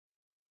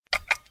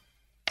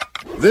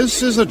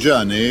This is a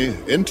journey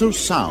into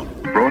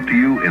sound. Brought to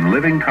you in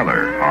living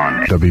color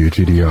on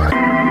WTDI.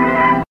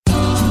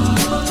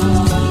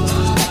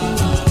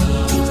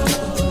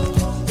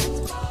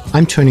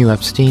 I'm Tonio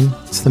Epstein.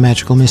 It's the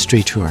Magical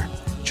Mystery Tour.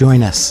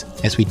 Join us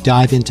as we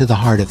dive into the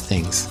heart of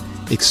things,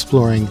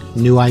 exploring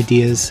new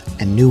ideas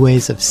and new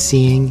ways of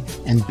seeing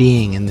and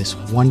being in this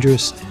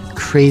wondrous,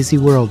 crazy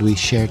world we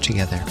share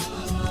together.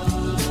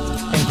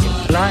 Thank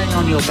you. Lying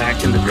on your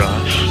back in the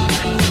grass,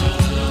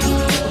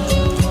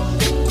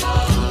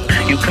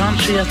 you can't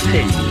see a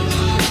thing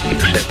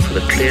except for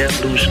the clear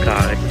blue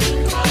sky,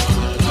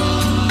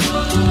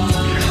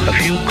 a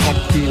few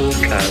cotton wool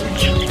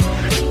clouds,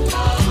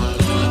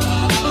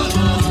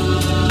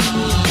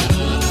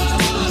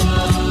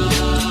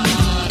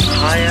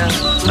 higher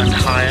and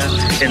higher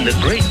in the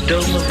great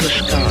dome of the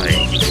sky,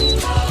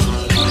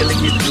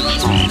 filling it with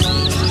song.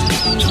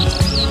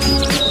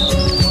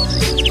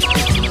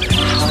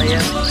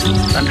 Higher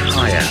and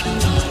higher,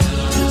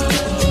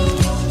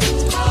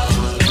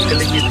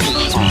 filling it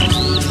with song.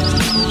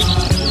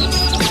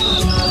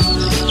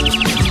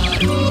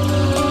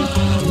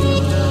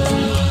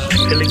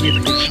 Filling it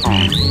with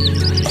song.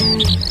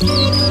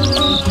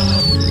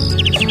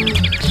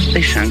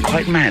 They sound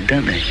quite mad,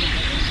 don't they?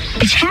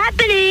 It's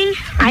happening.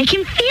 I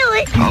can feel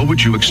it. How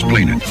would you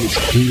explain it?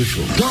 It's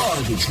beautiful.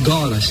 God, it's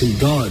God. I see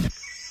God.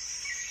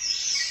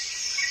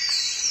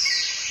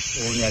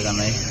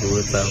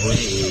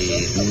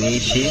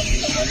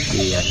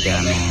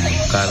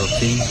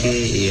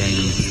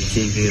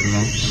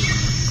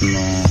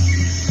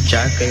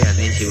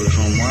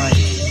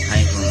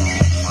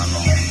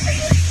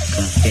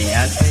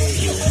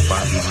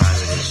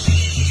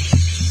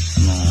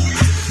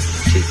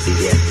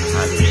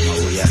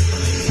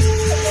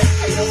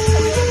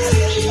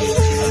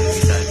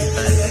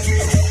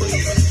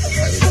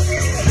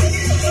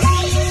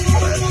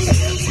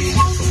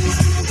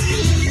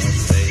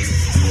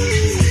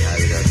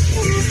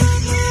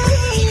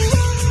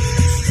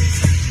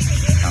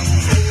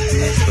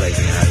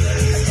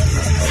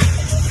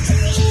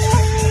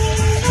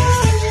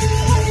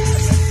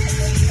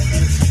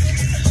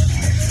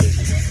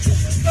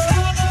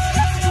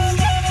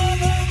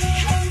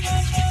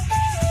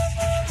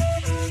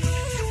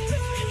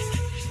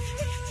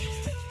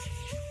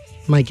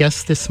 My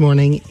guest this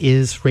morning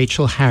is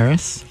Rachel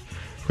Harris.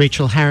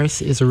 Rachel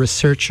Harris is a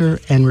researcher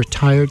and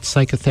retired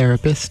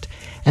psychotherapist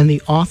and the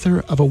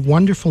author of a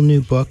wonderful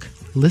new book,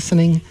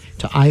 Listening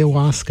to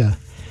Ayahuasca,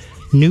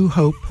 New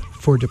Hope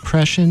for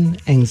Depression,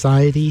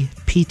 Anxiety,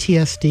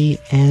 PTSD,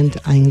 and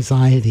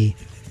Anxiety.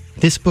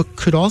 This book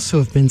could also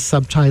have been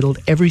subtitled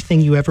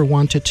Everything You Ever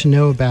Wanted to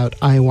Know About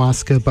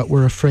Ayahuasca But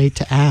Were Afraid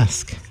to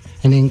Ask,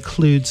 and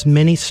includes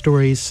many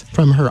stories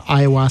from her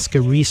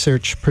ayahuasca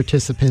research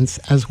participants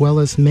as well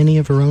as many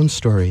of her own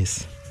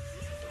stories.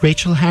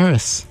 Rachel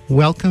Harris,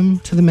 welcome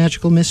to the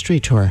Magical Mystery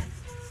Tour.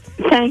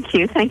 Thank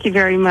you. Thank you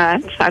very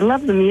much. I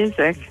love the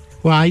music.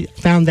 Well, I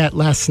found that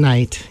last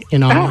night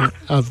in honor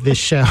of this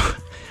show.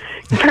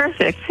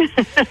 Perfect.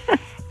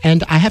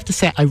 And I have to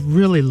say, I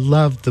really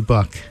loved the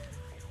book.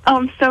 Oh,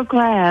 I'm so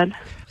glad.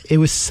 It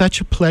was such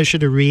a pleasure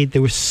to read.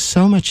 There was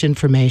so much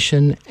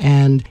information,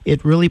 and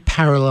it really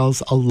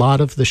parallels a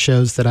lot of the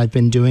shows that I've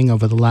been doing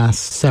over the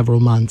last several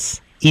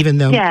months, even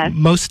though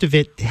most of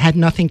it had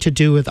nothing to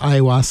do with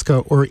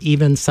ayahuasca or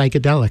even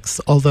psychedelics,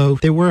 although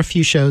there were a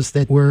few shows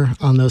that were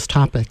on those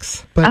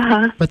topics.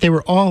 But they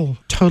were all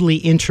totally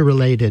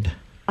interrelated.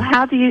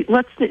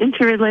 What's the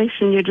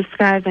interrelation you're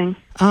describing?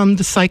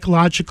 The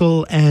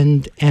psychological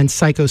and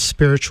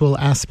psycho-spiritual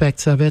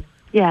aspects of it.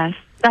 Yes,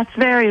 that's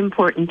very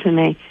important to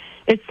me.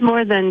 It's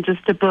more than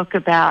just a book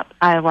about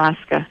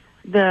ayahuasca.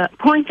 The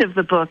point of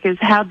the book is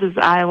how does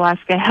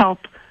ayahuasca help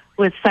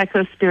with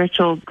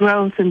psycho-spiritual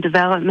growth and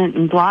development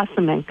and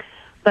blossoming.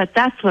 But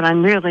that's what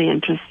I'm really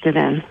interested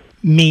in.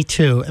 Me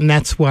too, and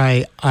that's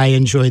why I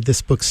enjoyed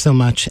this book so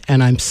much,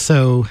 and I'm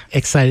so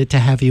excited to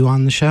have you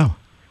on the show.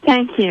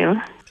 Thank you.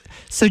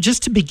 So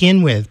just to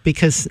begin with,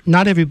 because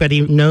not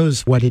everybody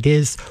knows what it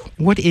is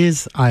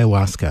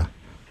ayahuasca?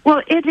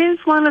 Well, it is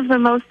one of the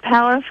most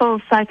powerful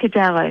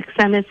psychedelics,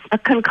 and it's a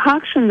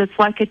concoction that's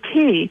like a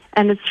tea,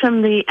 and it's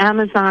from the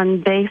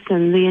Amazon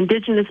basin. The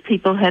indigenous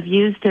people have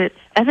used it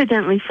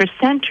evidently for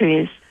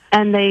centuries,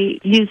 and they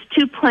use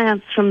two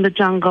plants from the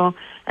jungle,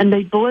 and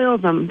they boil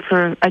them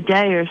for a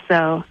day or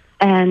so,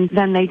 and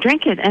then they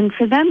drink it. And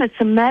for them, it's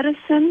a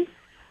medicine,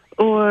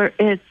 or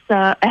it's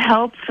a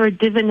help for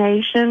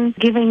divination,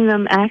 giving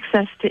them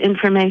access to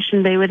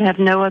information they would have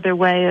no other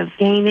way of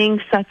gaining,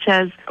 such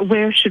as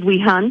where should we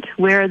hunt,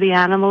 where are the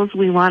animals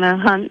we want to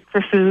hunt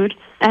for food,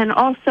 and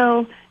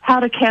also how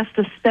to cast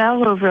a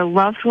spell over a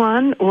loved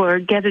one or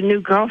get a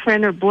new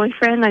girlfriend or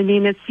boyfriend. I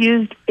mean, it's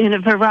used in a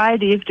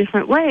variety of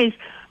different ways.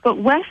 But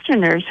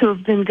Westerners who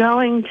have been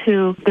going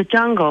to the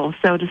jungle,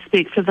 so to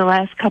speak, for the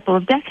last couple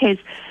of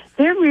decades,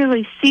 they're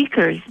really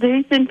seekers.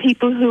 They've been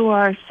people who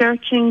are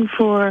searching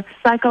for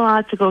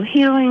psychological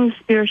healing,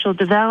 spiritual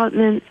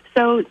development.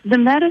 So the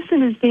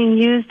medicine is being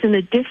used in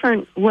a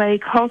different way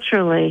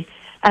culturally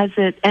as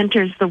it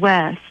enters the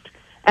West.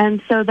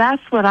 And so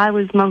that's what I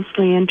was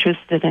mostly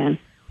interested in.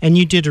 And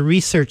you did a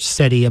research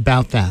study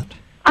about that.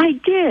 I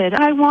did.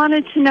 I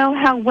wanted to know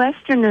how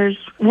Westerners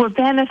were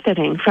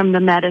benefiting from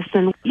the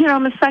medicine. You know,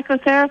 I'm a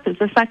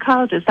psychotherapist, a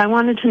psychologist. I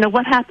wanted to know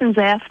what happens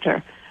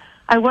after.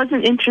 I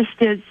wasn't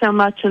interested so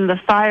much in the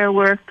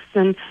fireworks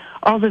and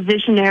all the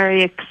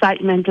visionary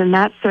excitement and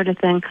that sort of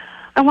thing.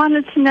 I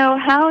wanted to know,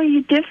 how are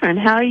you different?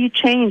 How are you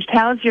changed?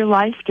 How is your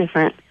life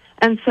different?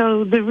 And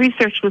so the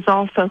research was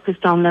all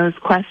focused on those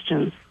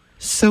questions.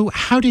 So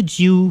how did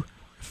you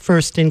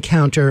first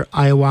encounter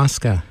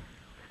ayahuasca?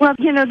 Well,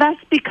 you know,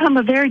 that's become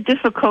a very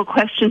difficult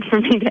question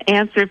for me to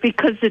answer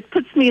because it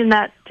puts me in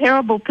that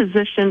terrible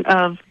position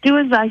of do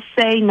as I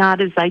say,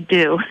 not as I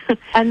do.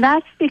 And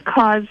that's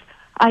because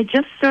I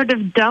just sort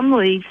of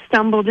dumbly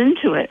stumbled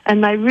into it.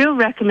 And my real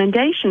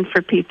recommendation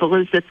for people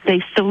is that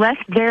they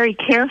select very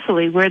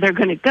carefully where they're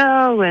going to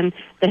go, and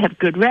they have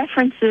good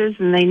references,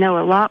 and they know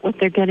a lot what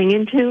they're getting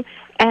into.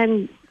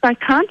 And by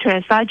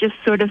contrast, I just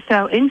sort of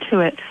fell into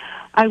it.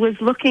 I was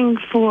looking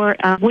for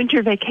a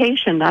winter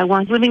vacation. I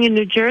was living in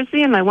New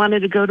Jersey, and I wanted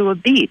to go to a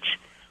beach.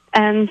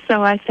 And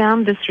so I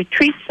found this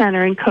retreat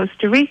center in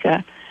Costa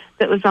Rica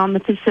that was on the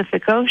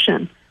Pacific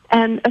Ocean.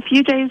 And a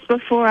few days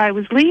before I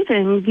was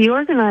leaving, the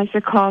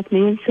organizer called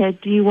me and said,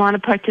 do you want to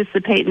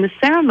participate in the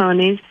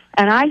ceremonies?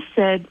 And I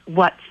said,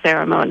 what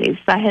ceremonies?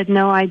 I had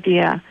no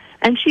idea.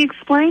 And she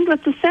explained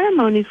what the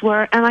ceremonies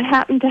were, and I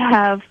happened to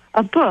have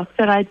a book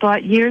that I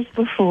bought years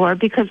before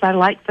because I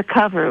liked the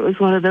cover. It was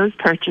one of those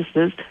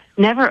purchases.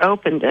 Never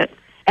opened it.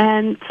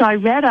 And so I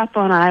read up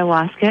on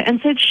ayahuasca and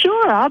said,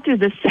 sure, I'll do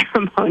the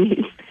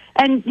ceremonies.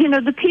 And, you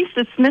know, the piece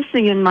that's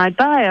missing in my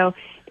bio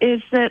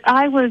is that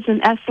I was an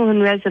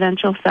Esalen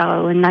residential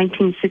fellow in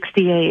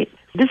 1968.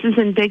 This is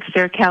in Big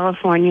Sur,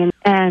 California.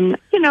 And,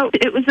 you know,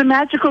 it was a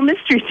magical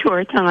mystery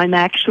tour time,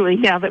 actually,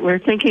 now that we're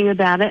thinking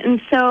about it.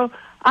 And so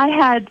I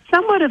had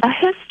somewhat of a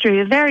history,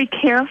 a very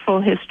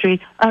careful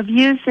history, of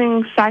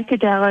using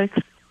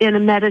psychedelics in a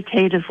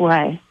meditative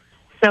way.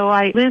 So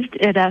I lived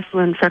at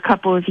Esalen for a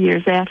couple of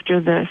years after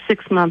the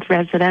 6-month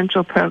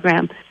residential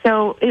program.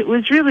 So it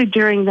was really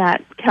during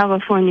that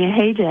California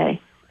heyday.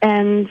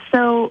 And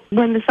so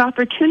when this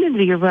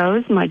opportunity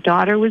arose, my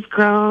daughter was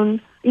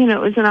grown. You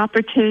know, it was an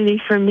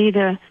opportunity for me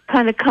to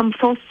kind of come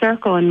full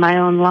circle in my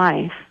own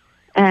life.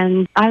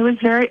 And I was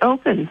very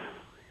open.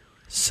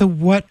 So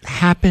what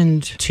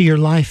happened to your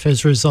life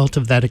as a result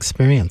of that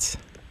experience?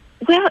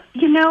 Well,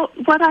 you know,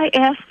 what I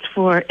asked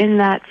for in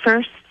that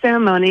first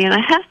ceremony, and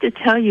I have to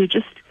tell you,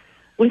 just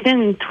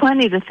within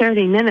 20 to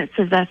 30 minutes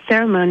of that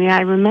ceremony,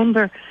 I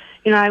remember,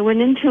 you know, I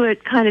went into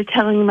it kind of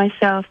telling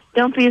myself,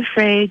 don't be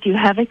afraid, you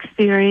have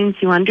experience,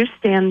 you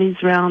understand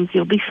these realms,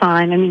 you'll be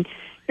fine. I mean,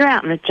 you're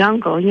out in the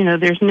jungle, you know,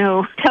 there's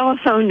no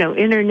telephone, no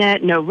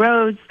internet, no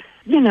roads,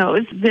 you know,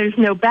 there's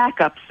no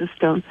backup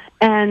system.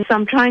 And so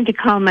I'm trying to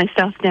calm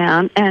myself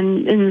down,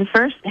 and in the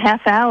first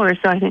half hour or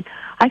so, I think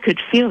I could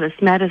feel this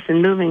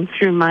medicine moving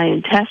through my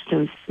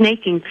intestines,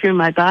 snaking through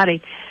my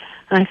body.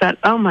 And I thought,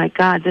 oh, my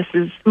God, this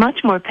is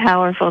much more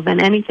powerful than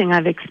anything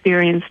I've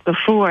experienced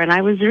before. And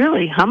I was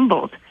really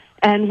humbled.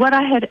 And what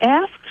I had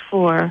asked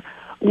for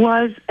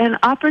was an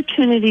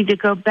opportunity to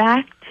go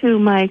back to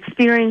my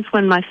experience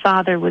when my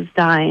father was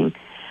dying.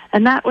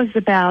 And that was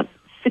about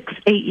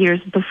 6-8 years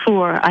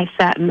before I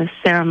sat in this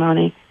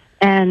ceremony.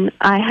 And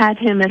I had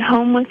him at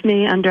home with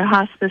me under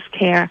hospice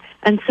care.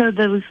 And so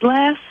those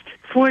last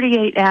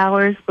 48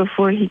 hours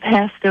before he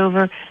passed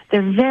over,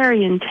 they're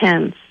very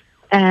intense.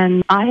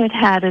 And I had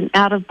had an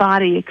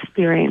out-of-body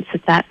experience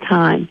at that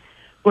time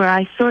where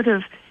I sort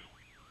of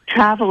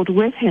traveled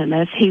with him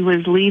as he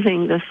was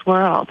leaving this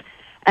world.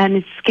 And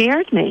it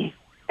scared me.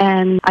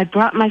 And I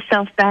brought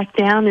myself back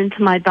down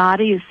into my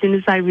body as soon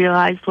as I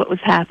realized what was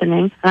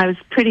happening. I was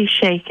pretty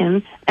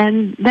shaken.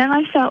 And then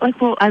I felt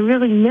like, well, I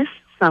really missed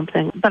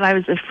something. But I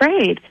was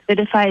afraid that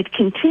if I had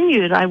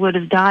continued, I would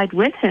have died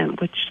with him,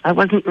 which I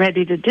wasn't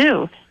ready to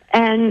do.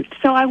 And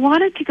so I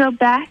wanted to go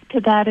back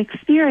to that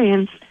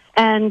experience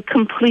and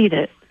complete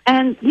it.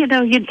 And, you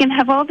know, you can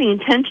have all the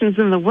intentions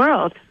in the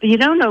world, but you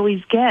don't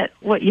always get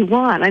what you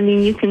want. I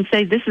mean, you can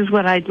say, this is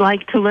what I'd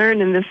like to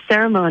learn in this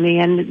ceremony,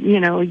 and, you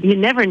know, you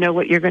never know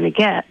what you're going to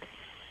get.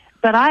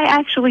 But I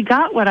actually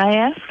got what I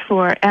asked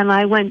for, and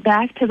I went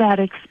back to that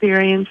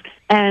experience.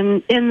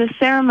 And in the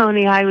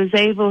ceremony, I was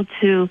able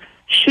to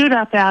shoot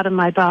up out of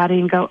my body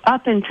and go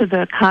up into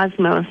the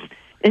cosmos,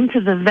 into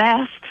the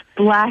vast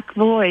black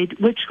void,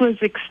 which was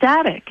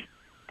ecstatic.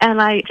 And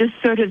I just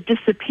sort of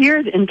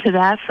disappeared into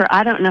that for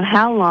I don't know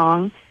how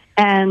long.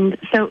 And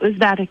so it was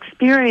that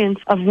experience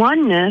of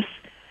oneness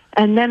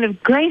and then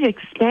of great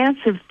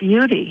expansive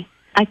beauty.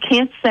 I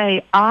can't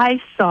say I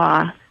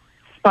saw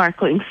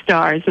sparkling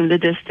stars in the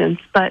distance,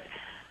 but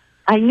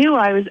I knew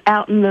I was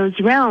out in those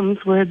realms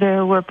where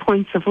there were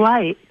points of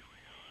light.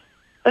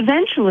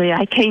 Eventually,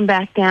 I came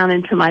back down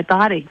into my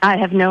body. I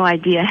have no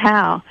idea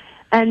how.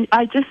 And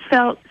I just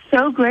felt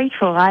so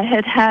grateful. I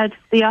had had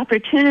the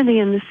opportunity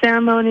in the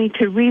ceremony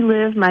to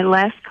relive my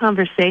last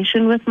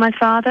conversation with my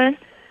father,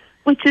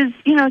 which is,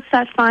 you know, it's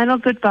that final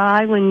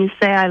goodbye when you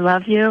say, I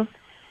love you.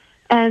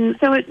 And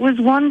so it was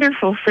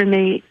wonderful for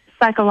me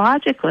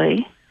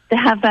psychologically to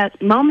have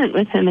that moment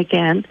with him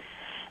again,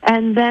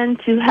 and then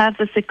to have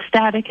this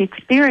ecstatic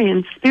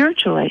experience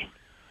spiritually.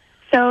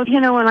 So,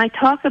 when I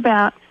talk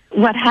about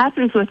what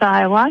happens with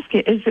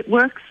ayahuasca is it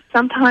works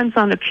sometimes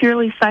on a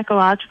purely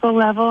psychological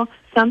level,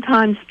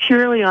 sometimes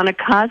purely on a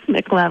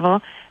cosmic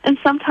level, and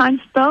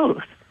sometimes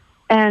both.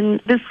 And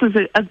this was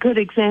a good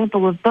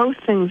example of both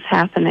things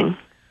happening.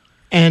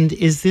 And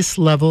is this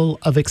level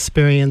of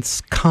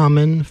experience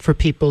common for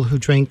people who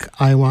drink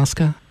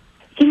ayahuasca?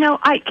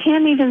 I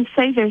can't even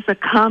say there's a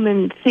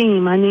common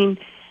theme. I mean,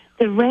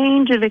 the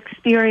range of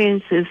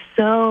experience is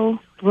so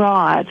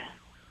broad.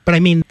 But I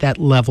mean that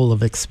level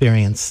of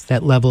experience,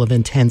 that level of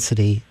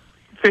intensity.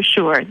 For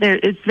sure.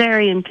 It's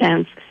very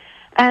intense.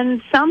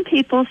 And some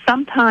people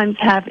sometimes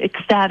have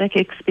ecstatic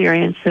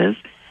experiences,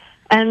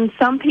 and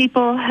some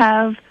people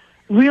have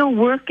real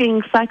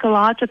working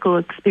psychological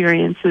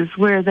experiences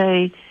where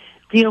they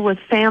deal with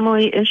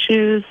family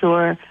issues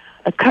or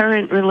a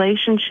current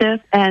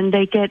relationship, and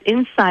they get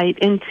insight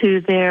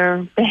into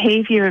their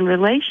behavior and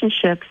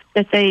relationships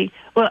that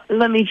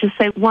let me just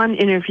say, one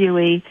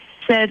interviewee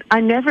said,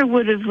 I never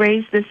would have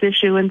raised this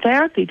issue in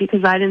therapy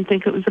because I didn't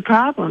think it was a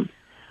problem.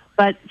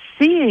 But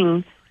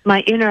seeing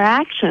my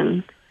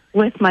interaction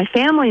with my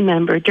family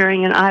member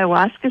during an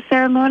ayahuasca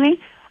ceremony,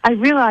 I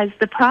realized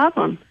the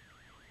problem.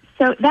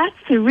 So that's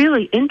a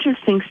really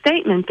interesting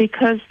statement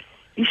because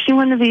she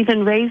wouldn't have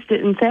even raised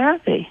it in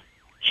therapy.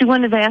 She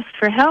wouldn't have asked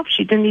for help.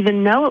 She didn't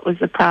even know it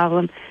was a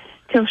problem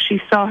till she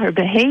saw her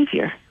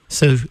behavior.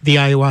 So the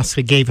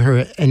ayahuasca gave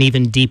her an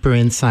even deeper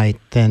insight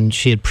than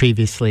she had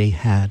previously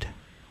had.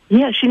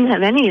 Yeah, she didn't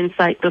have any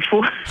insight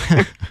before.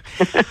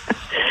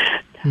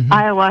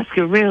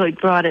 Ayahuasca really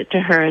brought it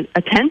to her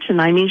attention.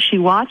 I mean, she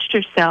watched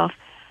herself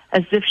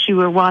as if she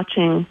were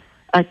watching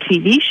a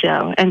TV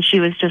show, and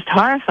she was just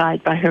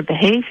horrified by her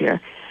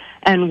behavior.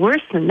 And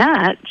worse than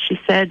that, she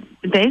said,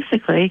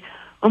 basically,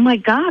 oh my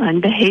God,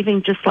 I'm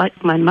behaving just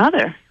like my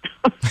mother.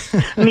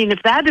 I mean,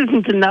 if that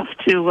isn't enough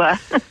to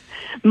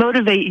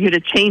motivate you to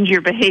change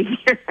your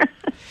behavior.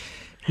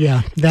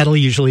 Yeah, that'll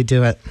usually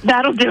do it.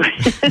 That'll do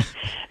it.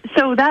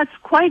 So that's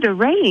quite a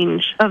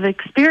range of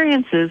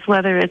experiences,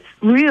 whether it's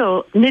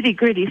real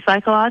nitty-gritty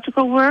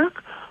psychological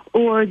work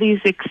or these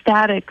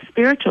ecstatic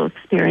spiritual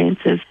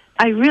experiences.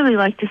 I really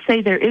like to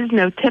say there is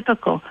no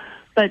typical,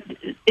 but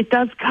it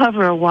does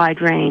cover a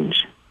wide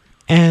range.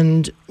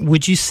 And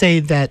would you say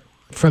that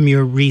from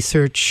your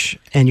research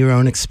and your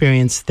own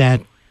experience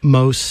that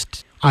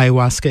most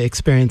ayahuasca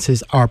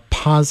experiences are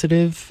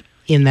positive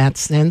in that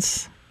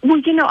sense?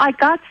 Well, I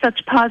got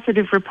such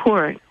positive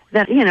report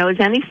that, as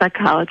any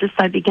psychologist,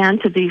 I began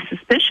to be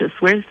suspicious.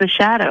 Where's the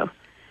shadow?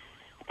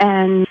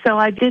 And so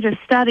I did a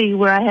study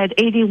where I had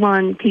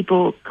 81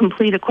 people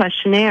complete a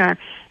questionnaire,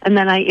 and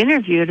then I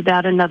interviewed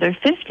about another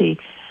 50.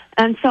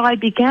 And so I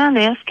began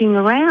asking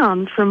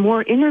around for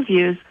more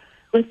interviews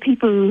with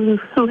people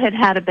who had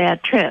had a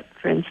bad trip,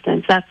 for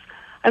instance.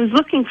 I was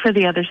looking for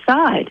the other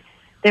side.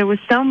 There was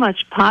so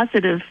much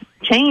positive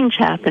change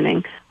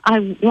happening.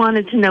 I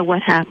wanted to know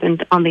what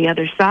happened on the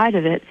other side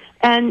of it.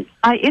 And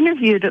I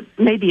interviewed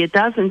maybe a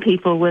dozen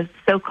people with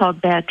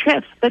so-called bad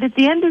trips. But at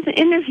the end of the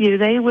interview,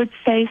 they would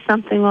say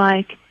something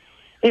like,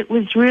 it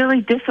was really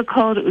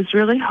difficult, it was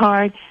really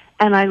hard,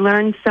 and I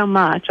learned so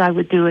much, I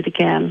would do it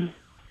again.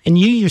 And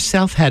you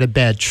yourself had a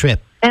bad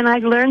trip. And I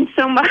learned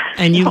so much.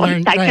 And you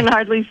learned, I can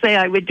hardly say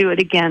I would do it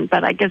again,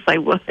 but I guess I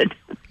would.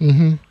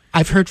 Mm-hmm.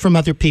 I've heard from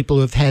other people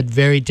who have had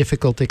very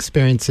difficult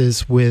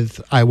experiences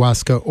with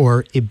ayahuasca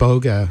or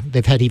iboga.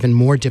 They've had even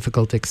more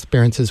difficult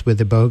experiences with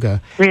iboga.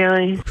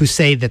 Really? Who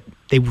say that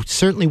they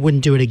certainly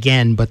wouldn't do it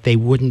again, but they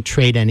wouldn't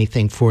trade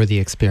anything for the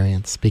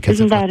experience because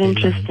Isn't of what that they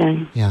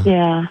interesting? learned.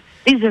 Yeah.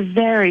 These are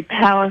very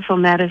powerful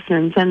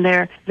medicines, and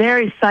they're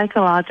very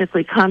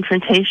psychologically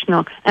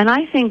confrontational. And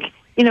I think,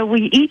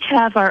 we each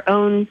have our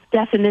own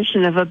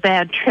definition of a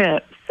bad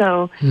trip.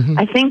 So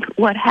I think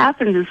what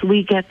happens is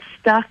we get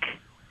stuck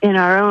in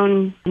our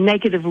own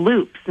negative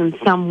loops in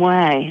some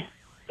way,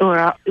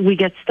 or we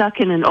get stuck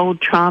in an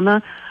old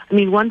trauma. I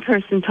mean, one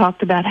person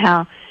talked about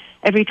how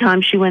every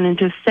time she went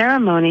into a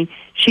ceremony,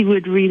 she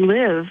would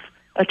relive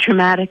a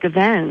traumatic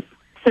event.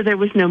 So there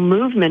was no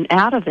movement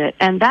out of it.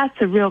 And that's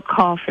a real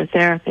call for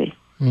therapy.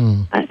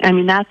 I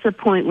mean, that's a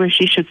point where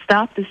she should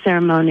stop the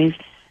ceremonies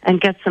and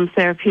get some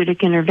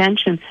therapeutic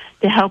intervention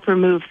to help her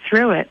move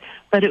through it.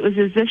 But it was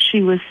as if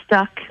she was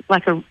stuck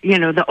like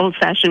the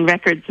old-fashioned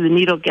records, the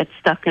needle gets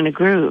stuck in a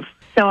groove.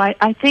 So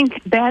I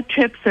think bad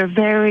trips are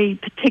very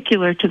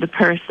particular to the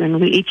person.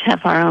 We each have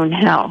our own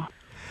hell.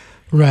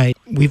 Right.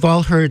 We've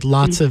all heard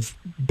lots of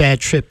bad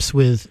trips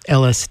with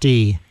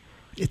LSD.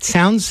 It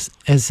sounds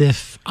as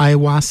if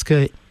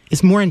ayahuasca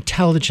is more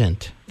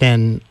intelligent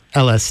than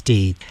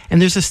LSD.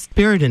 And there's a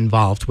spirit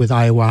involved with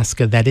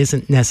ayahuasca that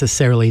isn't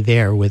necessarily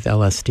there with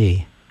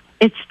LSD.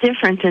 It's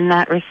different in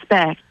that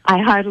respect.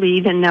 I hardly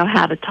even know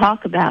how to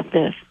talk about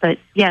this, but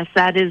yes,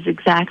 that is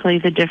exactly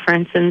the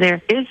difference. And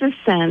there is a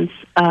sense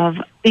of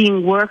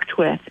being worked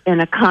with in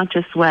a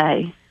conscious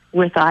way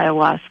with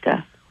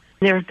ayahuasca.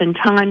 There have been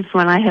times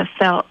when I have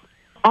felt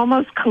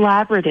almost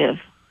collaborative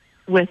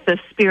with the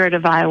spirit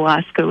of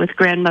ayahuasca, with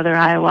Grandmother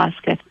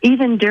Ayahuasca,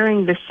 even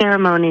during the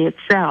ceremony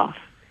itself.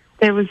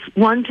 There was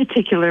one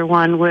particular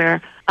one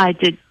where I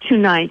did 2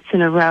 nights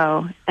in a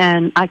row,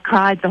 and I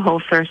cried the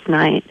whole first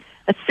night.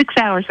 That's 6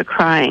 hours of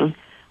crying.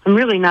 I'm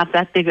really not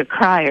that big a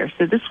crier,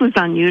 so this was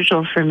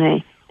unusual for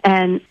me.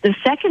 And the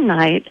second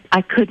night,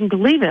 I couldn't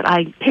believe it.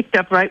 I picked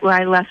up right where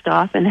I left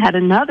off and had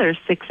another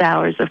 6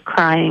 hours of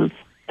crying.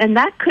 And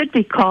that could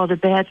be called a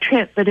bad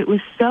trip, but it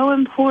was so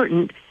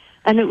important.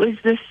 And it was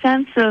the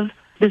sense of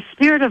the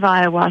spirit of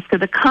ayahuasca,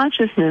 the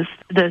consciousness,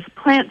 the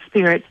plant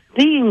spirit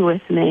being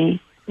with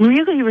me,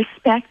 really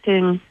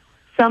respecting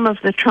some of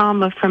the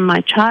trauma from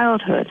my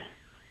childhood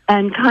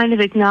and kind of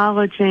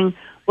acknowledging,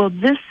 well,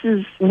 this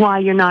is why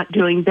you're not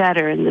doing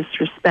better in this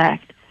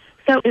respect.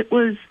 So it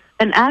was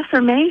an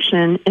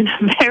affirmation in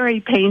a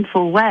very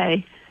painful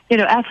way. You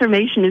know,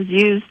 affirmation is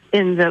used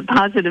in the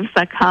positive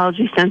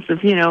psychology sense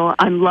of, you know,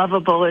 I'm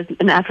lovable,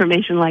 an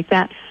affirmation like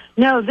that.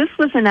 No, this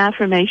was an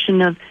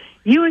affirmation of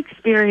you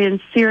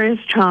experienced serious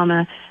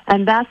trauma,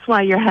 and that's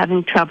why you're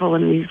having trouble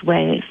in these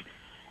ways.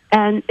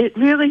 And it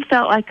really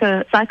felt like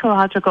a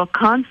psychological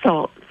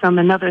consult from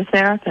another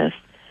therapist.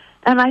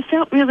 And I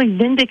felt really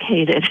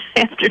vindicated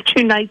after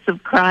 2 nights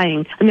of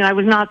crying. I mean, I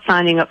was not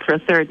signing up for a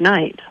third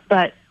night,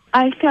 but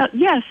I felt,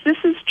 yes, this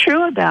is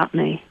true about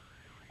me.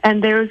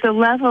 And there was a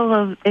level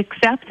of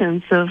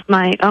acceptance of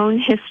my own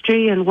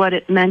history and what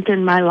it meant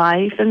in my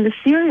life and the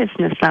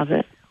seriousness of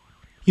it.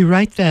 You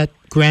write that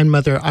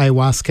Grandmother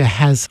Ayahuasca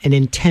has an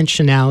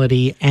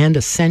intentionality and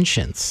a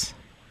sentience.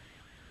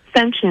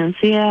 Sentience,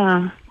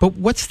 yeah. But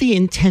what's the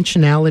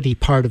intentionality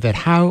part of it?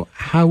 How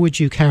would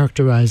you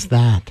characterize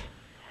that?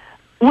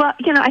 Well,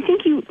 you know, I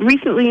think you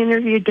recently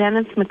interviewed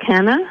Dennis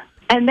McKenna,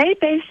 and they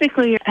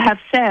basically have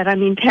said, I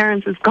mean,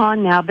 Terrence is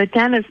gone now, but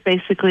Dennis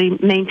basically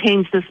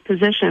maintains this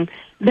position,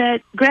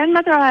 that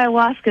Grandmother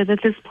Ayahuasca, that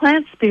this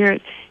plant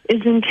spirit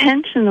is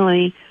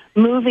intentionally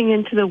moving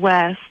into the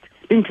West,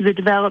 into the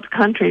developed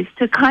countries,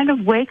 to kind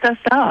of wake us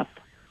up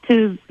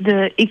to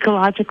the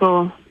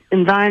ecological,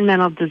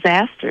 environmental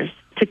disasters,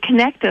 to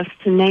connect us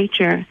to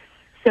nature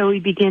so we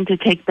begin to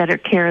take better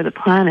care of the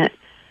planet.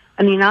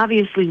 I mean,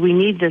 obviously we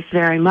need this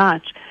very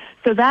much.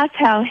 So that's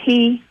how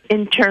he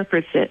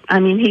interprets it. I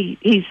mean,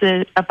 he's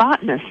a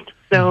botanist,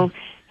 so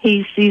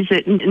he sees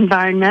it in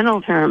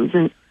environmental terms.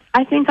 And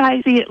I think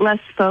I see it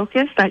less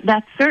focused.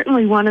 That's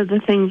certainly one of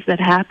the things that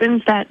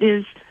happens. That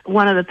is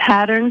one of the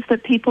patterns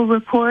that people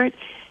report,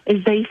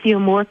 is they feel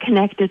more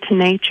connected to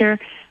nature,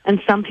 and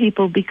some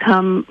people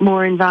become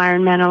more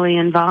environmentally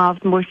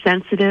involved, more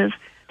sensitive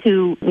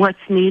to what's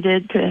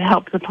needed to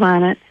help the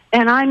planet.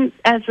 And I'm,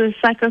 as a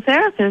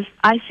psychotherapist,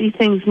 I see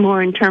things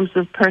more in terms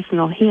of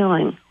personal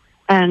healing.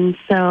 And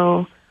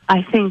so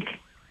I think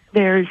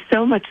there's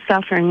so much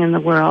suffering in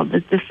the world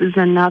that this is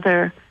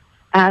another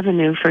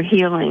avenue for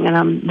healing. And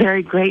I'm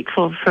very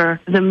grateful for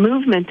the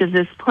movement of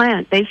this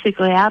plant,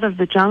 basically out of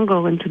the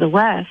jungle into the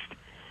West.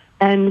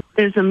 And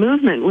there's a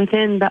movement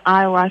within the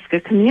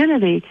ayahuasca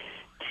community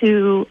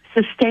to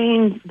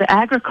sustain the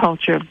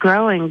agriculture of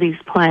growing these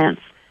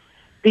plants.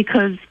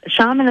 Because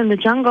shaman in the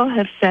jungle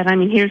have said, I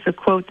mean, here's a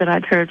quote that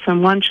I've heard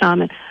from one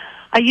shaman,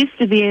 I used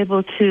to be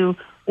able to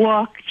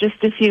walk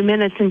just a few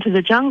minutes into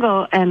the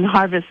jungle and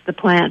harvest the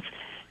plants.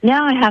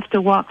 Now I have to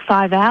walk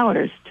 5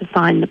 hours to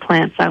find the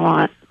plants I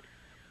want.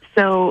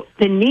 So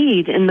the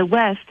need in the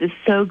West is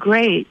so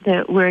great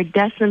that we're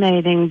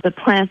decimating the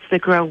plants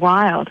that grow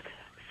wild.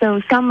 So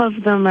some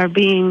of them are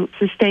being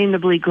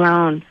sustainably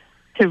grown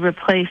to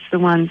replace the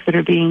ones that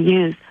are being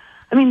used.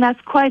 I mean,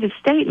 that's quite a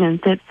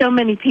statement that so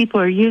many people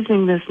are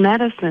using this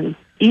medicine,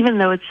 even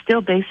though it's still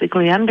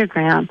basically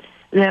underground,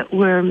 that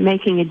we're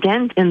making a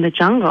dent in the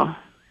jungle.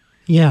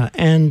 Yeah,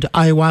 and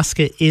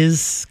ayahuasca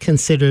is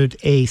considered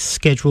a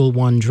Schedule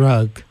I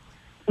drug.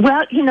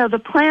 Well, you know, the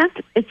plant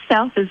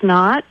itself is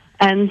not,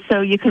 and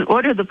so you can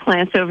order the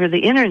plants over the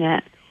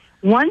Internet.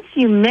 Once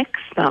you mix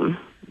them,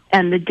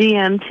 and the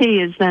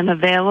DMT is then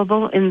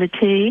available in the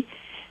tea,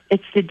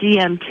 it's the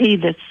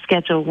DMT that's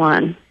Schedule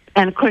I.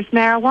 And, of course,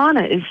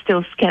 marijuana is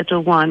still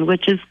Schedule I,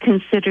 which is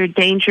considered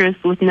dangerous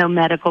with no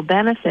medical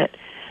benefit.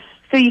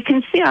 So you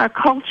can see our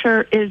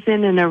culture is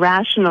in an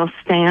irrational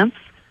stance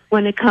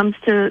when it comes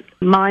to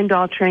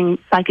mind-altering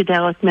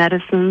psychedelic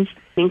medicines,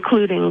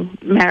 including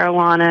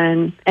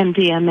marijuana and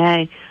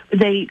MDMA.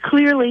 They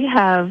clearly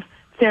have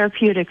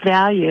therapeutic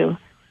value,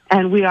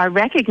 and we are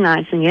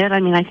recognizing it. I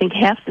mean, I think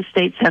half the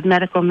states have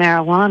medical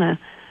marijuana,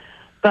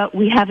 but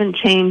we haven't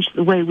changed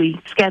the way we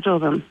schedule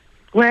them.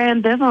 We're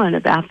ambivalent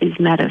about these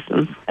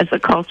medicines as a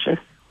culture.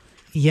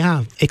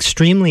 Yeah,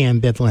 extremely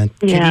ambivalent.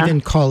 Yeah. Could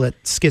even call it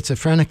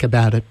schizophrenic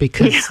about it,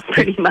 because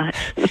pretty much.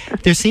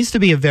 there seems to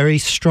be a very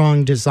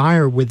strong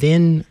desire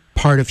within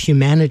part of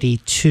humanity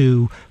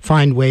to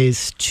find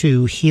ways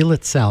to heal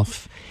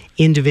itself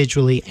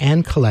individually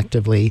and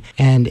collectively.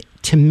 And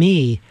to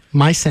me,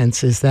 my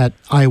sense is that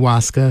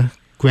ayahuasca,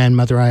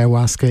 Grandmother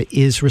Ayahuasca,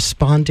 is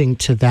responding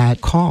to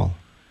that call.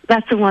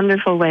 That's a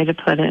wonderful way to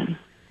put it.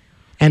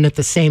 And at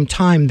the same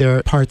time, there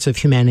are parts of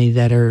humanity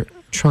that are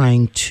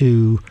trying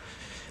to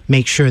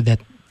make sure that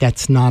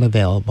that's not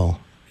available,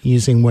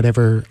 using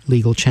whatever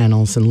legal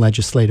channels and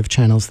legislative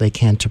channels they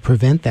can to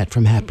prevent that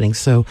from happening.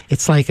 So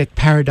it's like a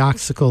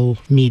paradoxical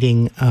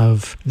meeting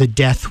of the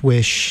death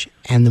wish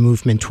and the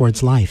movement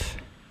towards life.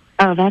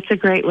 Oh, that's a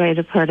great way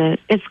to put it.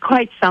 It's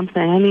quite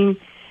something. I mean,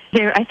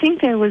 I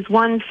think there was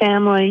one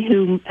family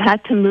who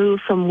had to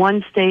move from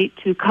one state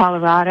to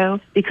Colorado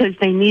because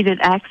they needed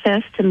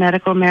access to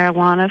medical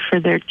marijuana for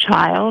their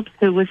child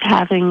who was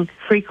having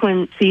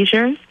frequent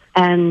seizures,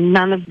 and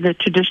none of the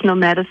traditional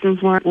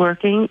medicines weren't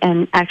working,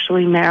 and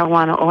actually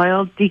marijuana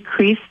oil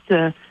decreased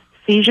the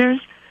seizures.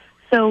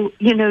 So,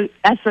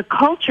 as a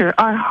culture,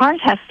 our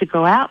heart has to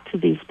go out to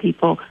these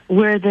people.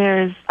 Where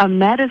there's a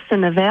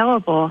medicine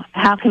available,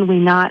 how can we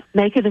not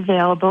make it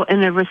available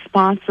in a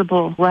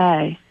responsible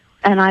way?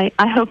 And I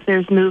hope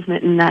there's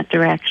movement in that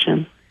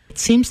direction. It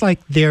seems like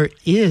there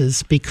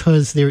is,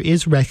 because there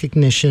is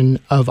recognition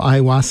of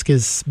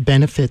ayahuasca's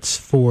benefits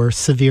for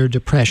severe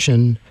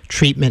depression,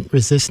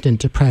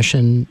 treatment-resistant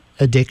depression,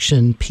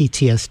 addiction,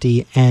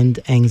 PTSD, and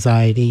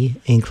anxiety,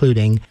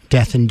 including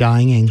death and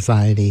dying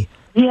anxiety.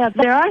 Yeah,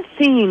 there are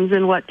themes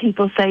in what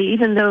people say,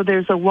 even though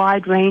there's a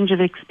wide range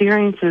of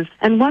experiences.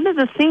 And one of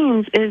the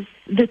themes is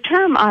the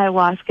term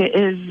ayahuasca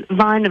is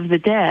vine of the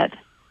dead,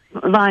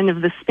 vine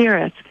of the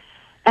spirits.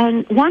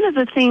 And one of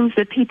the themes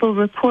that people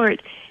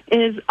report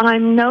is,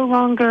 I'm no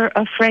longer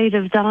afraid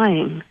of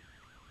dying.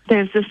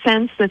 There's a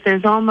sense that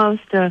there's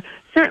almost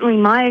certainly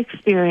my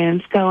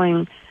experience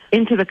going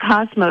into the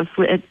cosmos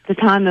at the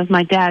time of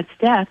my dad's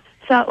death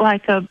felt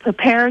like a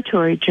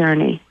preparatory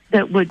journey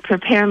that would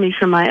prepare me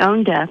for my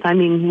own death. I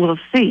mean, we'll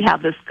see how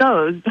this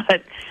goes,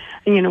 but,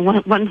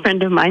 one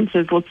friend of mine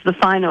says, well, it's the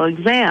final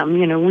exam.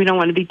 We don't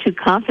want to be too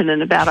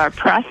confident about our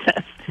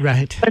process.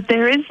 Right. But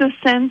there is a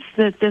sense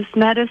that this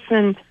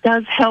medicine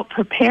does help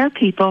prepare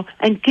people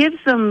and gives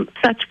them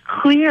such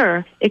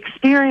clear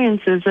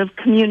experiences of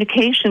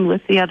communication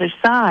with the other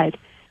side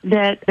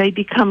that they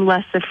become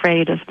less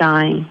afraid of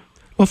dying.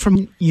 Well,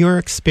 from your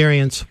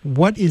experience,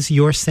 what is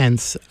your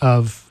sense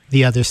of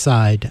the other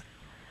side?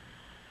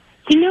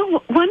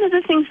 One of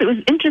the things that was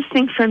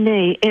interesting for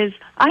me is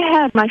I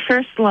had my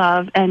first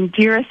love and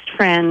dearest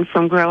friend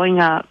from growing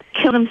up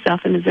killed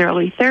himself in his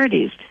early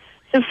 30s.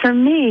 So for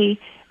me,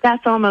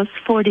 that's almost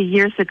 40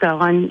 years ago.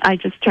 I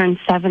just turned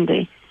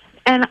 70.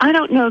 And I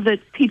don't know that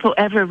people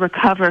ever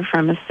recover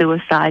from a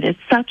suicide. It's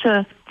such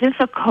a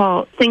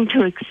difficult thing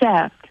to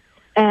accept.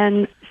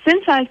 And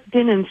since I've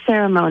been in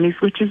ceremonies,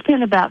 which has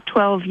been about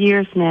 12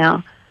 years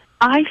now,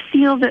 I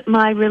feel that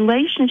my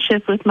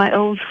relationship with my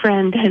old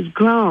friend has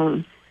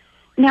grown.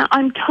 Now,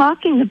 I'm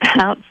talking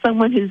about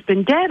someone who's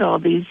been dead all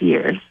these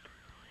years,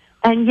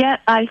 and yet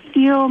I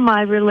feel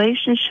my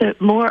relationship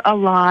more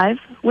alive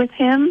with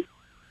him,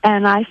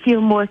 and I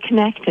feel more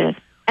connected.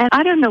 And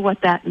I don't know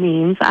what that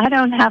means. I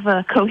don't have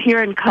a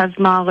coherent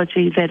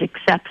cosmology that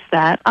accepts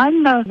that.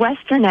 I'm a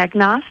Western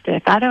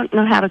agnostic. I don't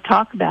know how to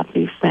talk about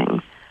these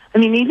things. I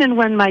mean, even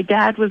when my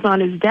dad was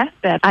on his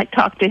deathbed, I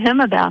talked to him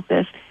about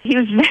this. He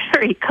was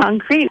very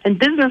concrete and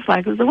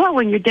businesslike. He said, well,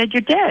 when you're dead,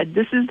 you're dead.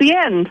 This is the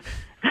end.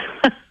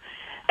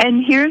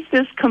 And here's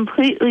this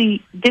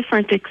completely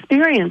different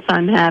experience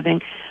I'm having.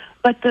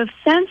 But the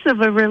sense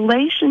of a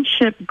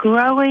relationship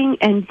growing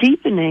and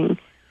deepening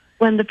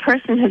when the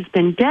person has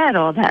been dead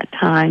all that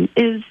time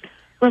is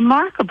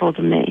remarkable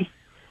to me.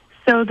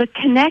 So the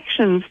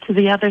connections to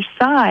the other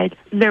side,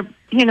 they're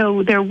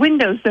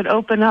windows that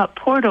open up,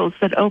 portals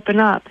that open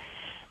up,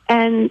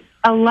 and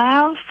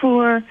allow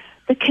for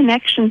the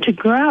connection to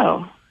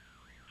grow.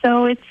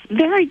 So it's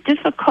very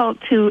difficult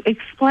to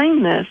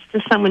explain this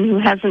to someone who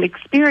hasn't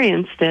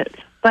experienced it,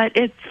 but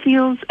it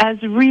feels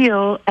as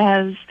real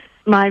as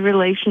my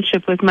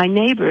relationship with my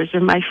neighbors or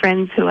my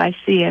friends who I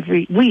see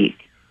every week.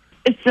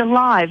 It's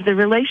alive. The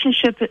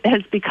relationship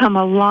has become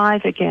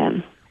alive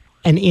again.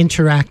 An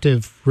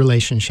interactive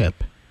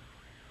relationship.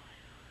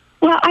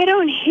 Well, I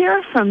don't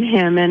hear from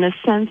him in a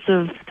sense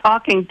of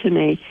talking to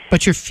me.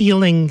 But you're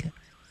feeling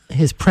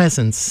his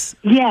presence.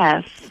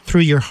 Yes.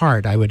 Through your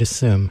heart, I would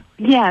assume.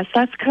 Yes,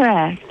 that's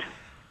correct.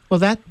 Well,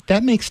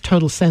 that makes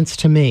total sense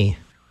to me.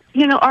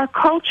 Our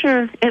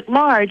culture at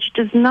large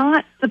does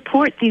not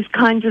support these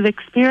kinds of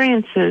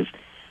experiences,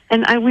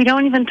 and we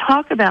don't even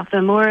talk about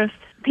them, or if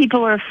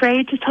people are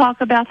afraid to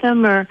talk about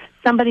them, or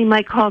somebody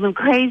might call them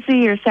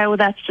crazy or say, well,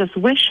 that's just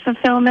wish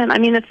fulfillment. I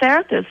mean, a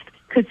therapist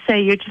could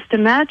say, you're just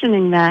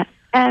imagining that.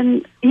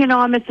 And,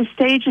 I'm at the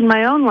stage in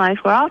my own life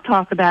where I'll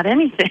talk about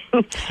anything.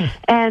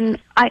 And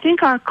I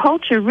think our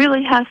culture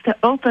really has to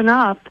open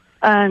up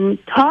and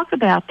talk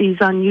about these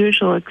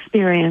unusual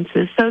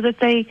experiences so that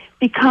they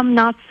become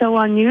not so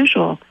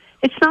unusual.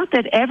 It's not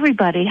that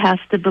everybody has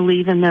to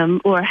believe in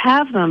them or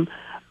have them,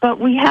 but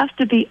we have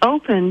to be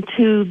open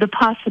to the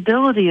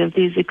possibility of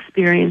these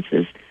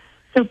experiences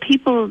so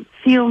people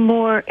feel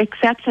more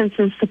acceptance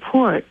and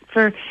support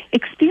for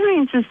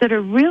experiences that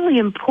are really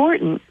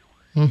important.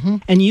 Mm-hmm.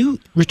 And you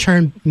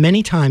return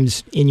many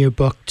times in your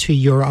book to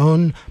your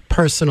own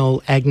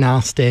personal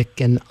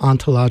agnostic and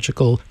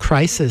ontological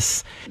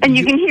crisis. And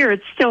you can hear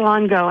it's still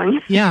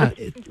ongoing. Yeah,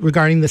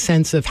 regarding the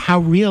sense of how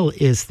real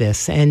is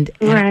this? And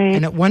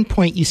at one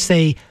point you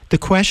say the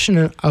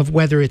question of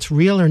whether it's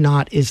real or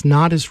not is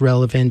not as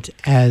relevant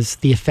as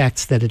the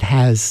effects that it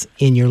has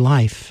in your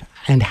life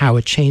and how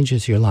it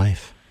changes your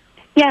life.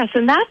 Yes,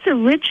 and that's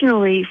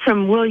originally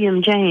from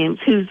William James,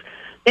 who's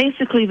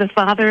basically the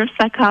father of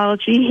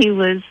psychology. He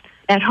was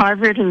at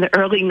Harvard in the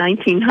early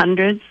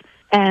 1900s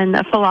and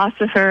a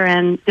philosopher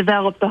and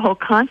developed the whole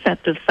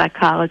concept of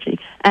psychology.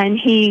 And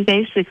he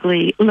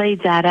basically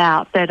laid that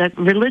out, that a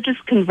religious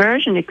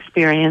conversion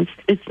experience,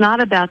 it's not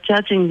about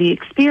judging the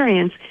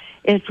experience,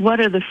 it's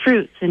what are the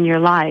fruits in your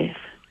life.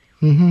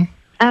 Mm-hmm.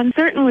 And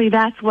certainly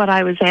that's what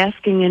I was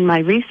asking in my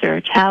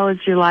research. How is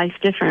your life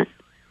different?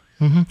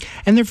 Mm-hmm.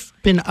 And there have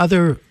been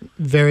other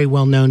very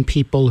well-known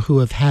people who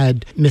have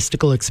had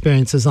mystical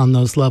experiences on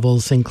those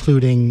levels,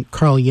 including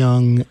Carl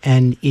Jung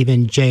and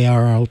even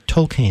J.R.R.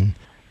 Tolkien.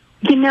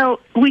 You know,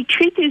 we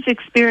treat these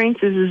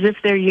experiences as if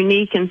they're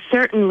unique, and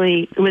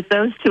certainly with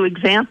those two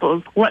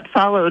examples, what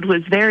followed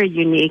was very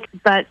unique.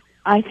 But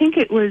I think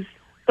it was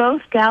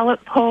both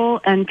Gallup poll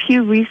and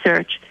Pew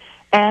Research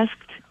asked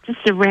just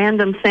a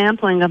random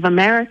sampling of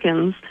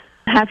Americans,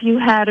 have you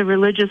had a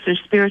religious or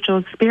spiritual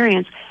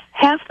experience?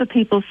 Half the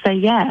people say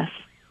yes.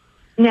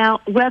 Now,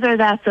 whether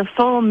that's a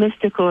full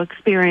mystical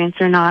experience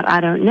or not,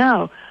 I don't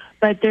know.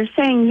 But they're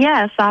saying,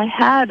 yes, I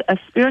had a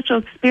spiritual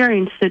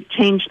experience that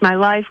changed my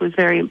life, was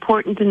very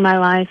important in my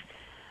life.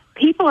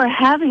 People are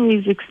having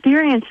these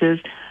experiences,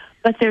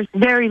 but there's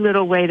very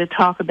little way to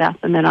talk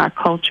about them in our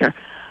culture.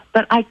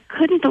 But I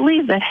couldn't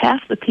believe that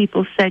half the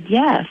people said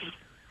yes.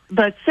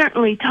 But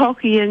certainly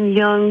Tolkien,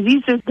 Jung,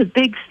 these are the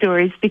big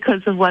stories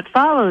because of what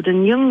followed.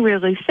 And Jung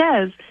really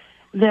says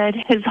that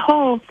his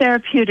whole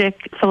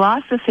therapeutic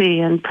philosophy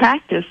and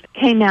practice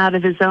came out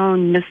of his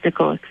own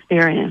mystical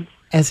experience.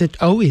 As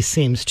it always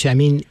seems to. I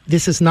mean,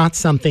 this is not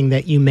something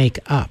that you make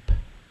up.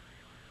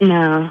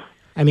 No.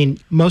 I mean,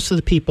 most of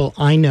the people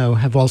I know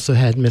have also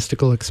had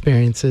mystical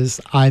experiences.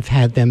 I've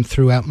had them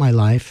throughout my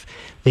life.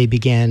 They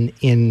began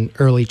in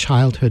early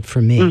childhood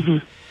for me.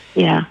 Mm-hmm.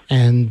 Yeah.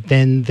 And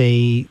then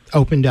they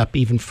opened up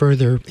even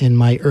further in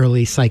my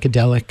early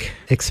psychedelic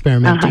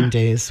experimenting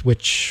days,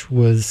 which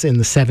was in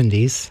the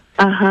 70s.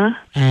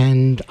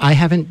 And I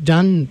haven't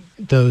done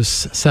those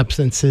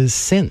substances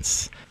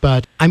since.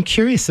 But I'm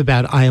curious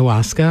about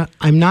ayahuasca.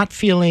 I'm not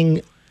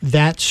feeling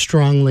that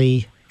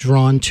strongly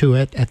drawn to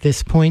it at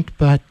this point,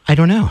 but I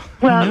don't know.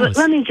 Well,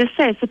 let me just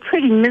say, it's a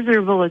pretty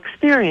miserable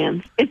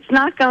experience. It's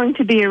not going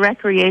to be a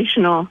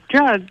recreational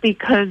drug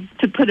because,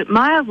 to put it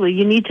mildly,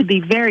 you need to be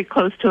very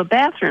close to a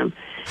bathroom.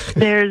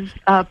 There's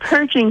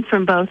purging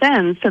from both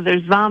ends, so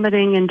there's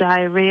vomiting and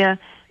diarrhea.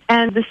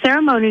 And the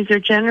ceremonies are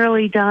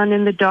generally done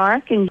in the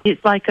dark, and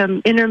it's like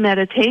an inner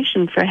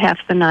meditation for half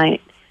the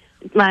night.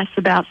 It lasts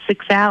about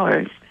 6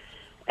 hours.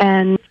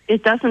 And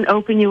it doesn't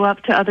open you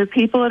up to other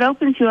people. It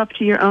opens you up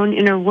to your own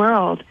inner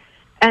world.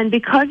 And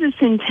because it's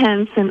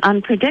intense and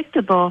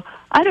unpredictable,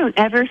 I don't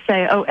ever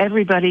say, oh,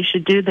 everybody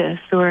should do this,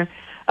 or,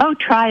 oh,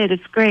 try it,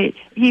 it's great.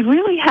 You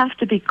really have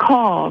to be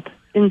called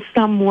in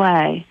some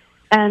way.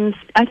 And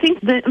I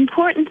think the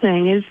important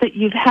thing is that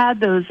you've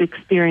had those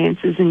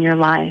experiences in your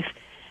life.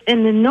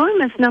 An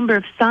enormous number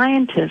of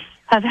scientists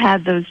have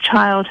had those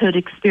childhood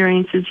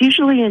experiences,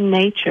 usually in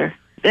nature.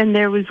 And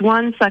there was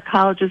one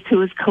psychologist who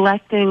was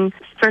collecting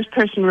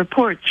first-person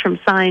reports from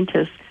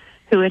scientists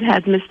who had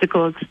had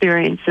mystical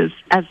experiences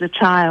as a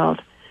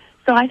child.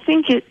 So I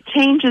think it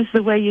changes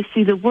the way you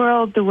see the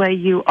world, the way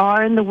you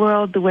are in the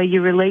world, the way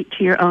you relate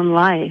to your own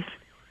life.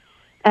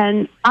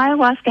 And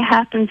ayahuasca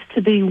happens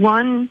to be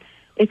one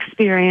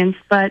experience,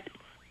 but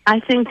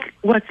I think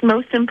what's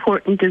most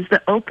important is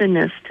the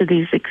openness to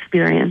these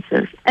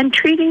experiences and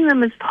treating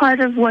them as part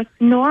of what's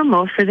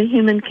normal for the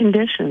human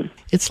condition.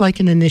 It's like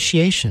an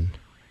initiation.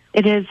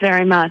 It is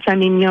very much. I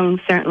mean, Jung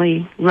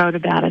certainly wrote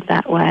about it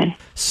that way.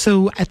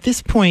 So at this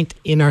point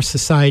in our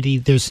society,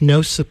 there's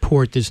no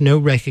support, there's no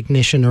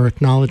recognition or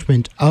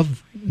acknowledgement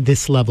of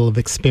this level of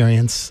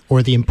experience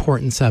or the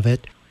importance of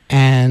it.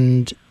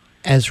 And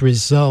as a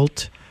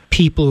result,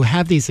 people who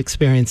have these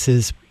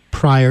experiences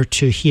prior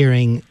to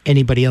hearing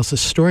anybody else's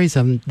stories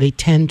of them, they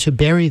tend to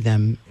bury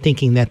them,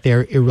 thinking that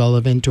they're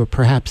irrelevant or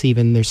perhaps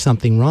even there's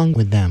something wrong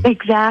with them.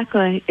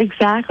 Exactly.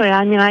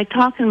 I mean, I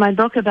talk in my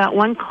book about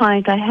one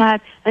client I had,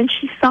 and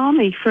she saw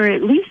me for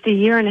at least a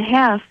year and a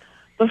half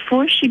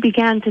before she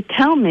began to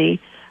tell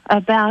me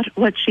about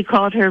what she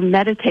called her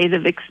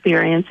meditative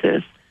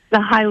experiences,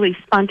 the highly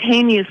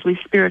spontaneously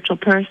spiritual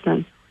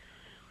person.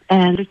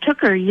 And it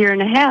took her a year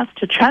and a half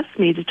to trust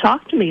me, to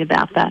talk to me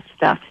about that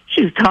stuff.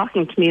 She was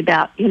talking to me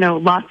about,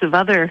 lots of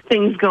other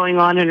things going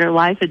on in her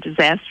life, a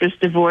disastrous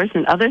divorce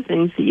and other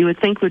things that you would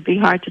think would be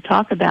hard to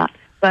talk about.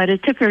 But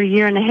it took her a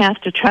year and a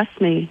half to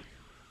trust me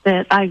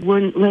that I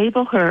wouldn't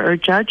label her or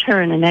judge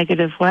her in a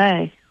negative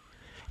way.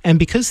 And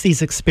because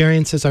these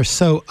experiences are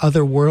so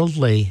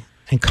otherworldly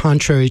And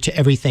contrary to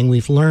everything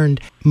we've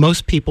learned,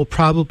 most people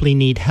probably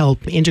need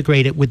help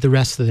integrate it with the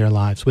rest of their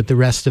lives, with the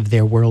rest of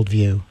their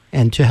worldview,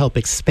 and to help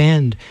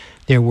expand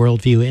their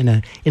worldview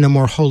in a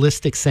more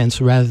holistic sense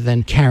rather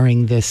than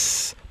carrying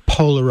this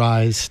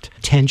polarized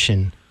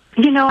tension.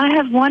 You know, I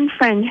have one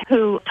friend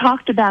who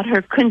talked about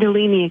her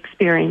Kundalini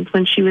experience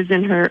when she was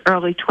in her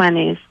early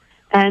 20s.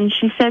 And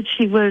she said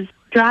she was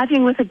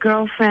driving with a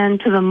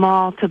girlfriend to the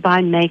mall to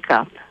buy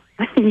makeup.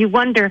 You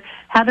wonder,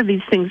 how do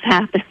these things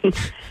happen?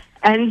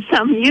 And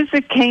some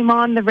music came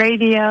on the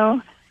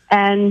radio,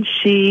 and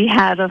she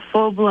had a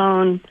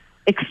full-blown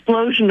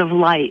explosion of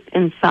light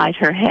inside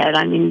her head.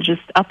 I mean,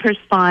 just up her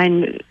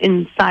spine,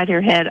 inside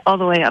her head, all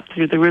the way up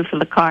through the roof of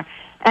the car.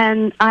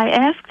 And I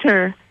asked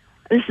her,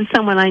 this is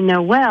someone I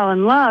know well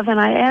and love, and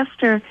I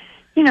asked her,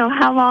 you know,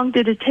 how long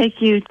did it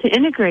take you to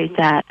integrate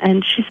that?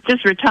 And she's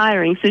just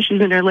retiring, so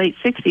she's in her late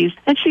 60s.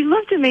 And she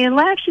looked at me and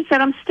laughed. She said,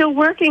 I'm still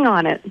working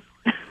on it.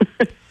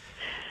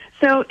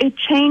 So it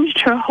changed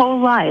her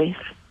whole life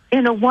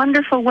in a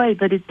wonderful way,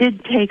 but it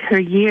did take her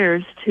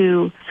years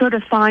to sort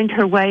of find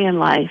her way in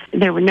life.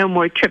 There were no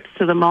more trips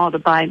to the mall to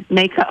buy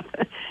makeup.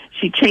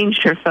 She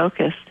changed her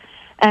focus.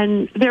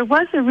 And there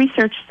was a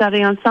research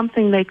study on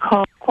something they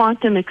call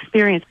quantum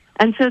experience.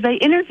 And so they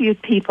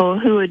interviewed people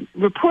who had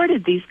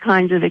reported these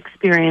kinds of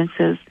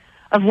experiences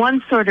of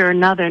one sort or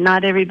another.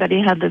 Not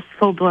everybody had this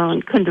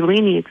full-blown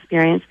Kundalini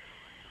experience.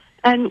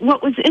 And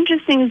what was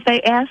interesting is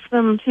they asked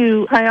them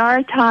to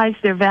prioritize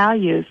their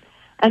values,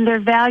 and their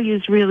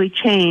values really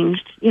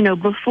changed. You know,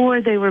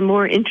 before they were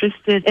more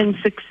interested in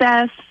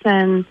success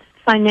and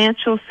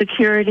financial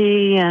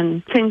security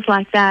and things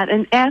like that.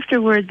 And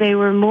afterward, they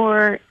were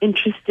more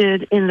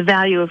interested in the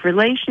value of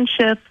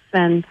relationships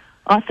and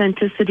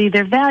authenticity.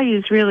 Their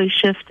values really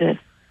shifted.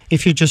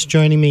 If you're just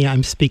joining me,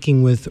 I'm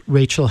speaking with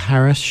Rachel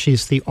Harris.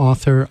 She's the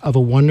author of a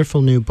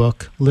wonderful new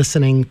book,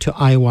 Listening to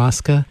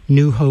Ayahuasca,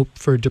 New Hope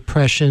for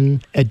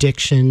Depression,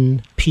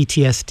 Addiction,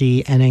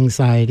 PTSD, and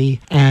Anxiety.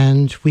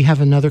 And we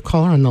have another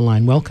caller on the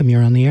line. Welcome,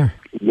 you're on the air.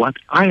 What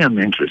I am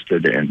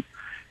interested in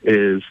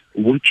is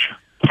which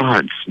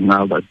parts,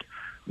 now that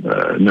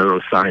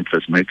neuroscience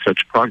has made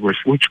such progress,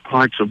 which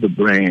parts of the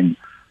brain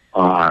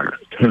are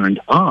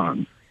turned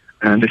on,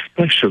 and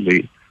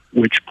especially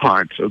which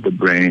parts of the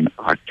brain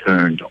are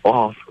turned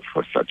off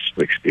for such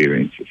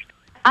experiences.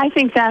 I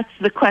think that's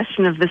the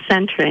question of the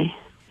century.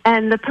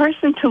 And the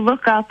person to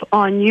look up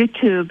on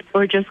YouTube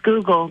or just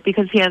Google,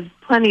 because he has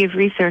plenty of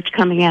research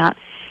coming out,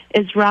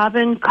 is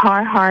Robin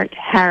Carhart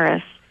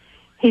Harris.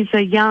 He's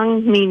a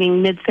young,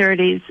 meaning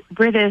mid-30s,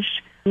 British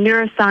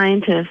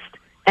neuroscientist,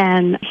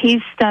 and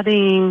he's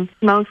studying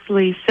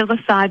mostly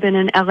psilocybin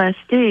and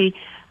LSD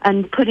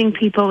and putting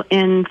people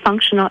in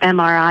functional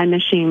MRI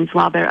machines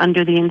while they're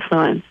under the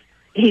influence.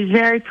 He's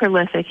very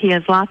prolific. He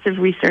has lots of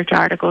research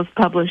articles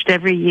published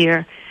every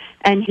year,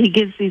 and he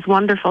gives these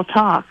wonderful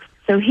talks.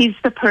 So he's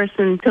the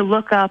person to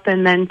look up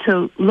and then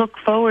to look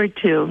forward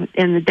to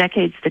in the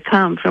decades to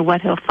come for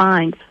what he'll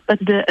find. But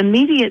the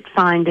immediate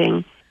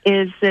finding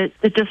is that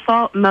the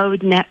default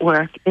mode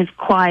network is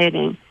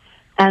quieting.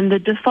 And the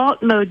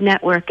default mode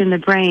network in the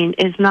brain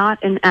is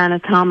not an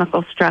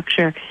anatomical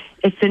structure.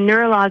 It's a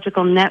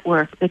neurological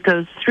network that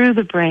goes through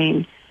the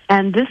brain.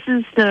 And this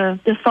is the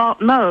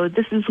default mode.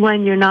 This is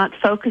when you're not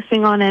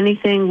focusing on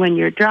anything, when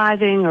you're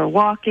driving or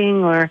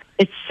walking, or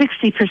it's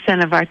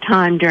 60% of our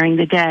time during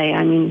the day.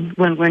 I mean,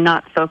 when we're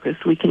not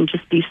focused, we can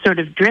just be sort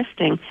of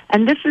drifting.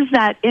 And this is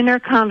that inner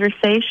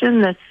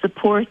conversation that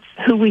supports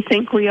who we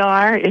think we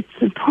are. It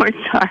supports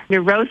our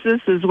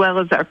neurosis as well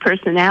as our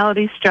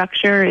personality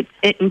structure.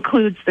 It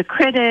includes the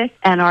critic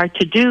and our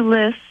to-do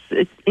lists.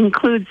 It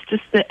includes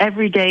just the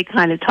everyday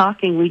kind of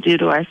talking we do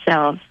to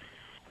ourselves.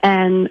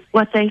 And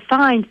what they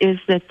find is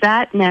that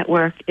that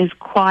network is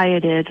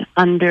quieted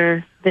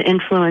under the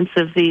influence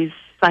of these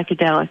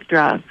psychedelic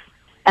drugs.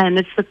 And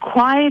it's the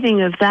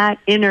quieting of that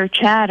inner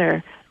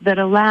chatter that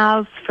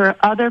allows for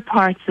other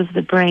parts of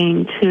the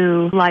brain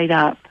to light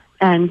up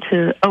and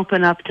to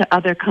open up to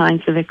other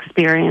kinds of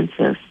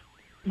experiences.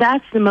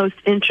 That's the most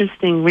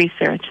interesting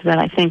research that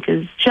I think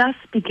is just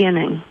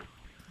beginning.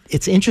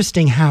 It's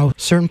interesting how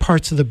certain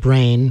parts of the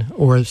brain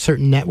or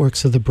certain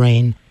networks of the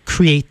brain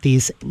create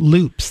these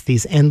loops,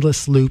 these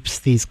endless loops,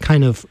 these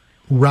kind of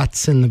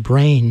ruts in the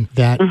brain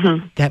that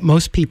that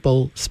most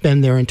people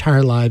spend their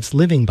entire lives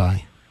living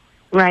by.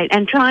 Right,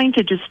 and trying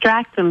to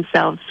distract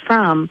themselves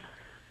from,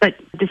 but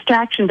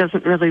distraction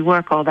doesn't really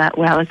work all that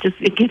well.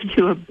 It gives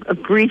you a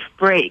brief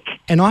break.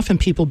 And often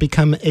people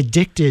become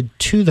addicted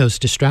to those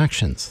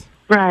distractions.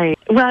 Right.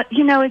 Well,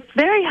 you know, it's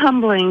very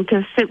humbling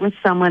to sit with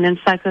someone in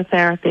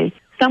psychotherapy,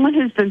 someone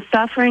who's been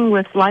suffering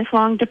with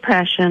lifelong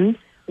depression,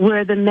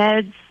 where the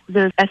meds,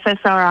 the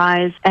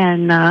SSRIs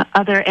and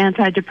other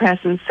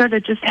antidepressants sort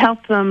of just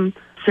help them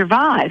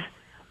survive.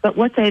 But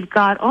what they've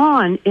got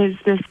on is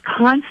this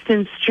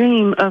constant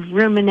stream of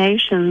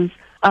ruminations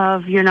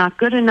of you're not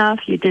good enough,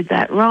 you did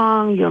that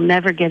wrong, you'll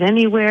never get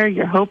anywhere,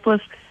 you're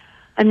hopeless.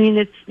 I mean,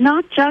 it's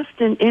not just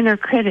an inner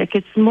critic.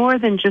 It's more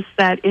than just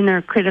that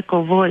inner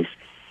critical voice.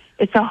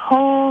 It's a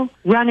whole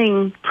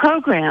running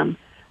program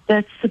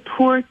that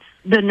supports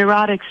the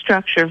neurotic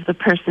structure of the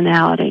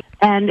personality.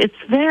 And it's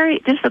very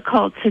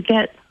difficult to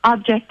get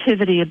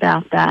objectivity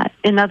about that.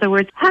 In other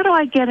words, how do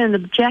I get an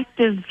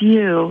objective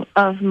view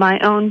of my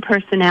own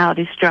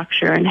personality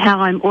structure and how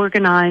I'm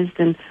organized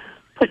and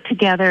put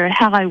together,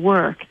 how I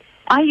work?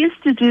 I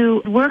used to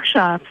do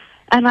workshops,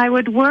 and I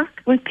would work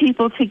with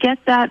people to get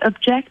that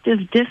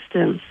objective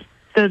distance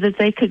so that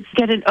they could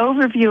get an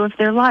overview of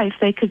their life.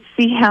 They could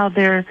see how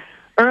their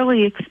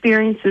early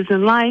experiences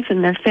in life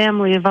and their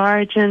family of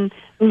origin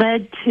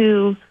led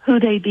to who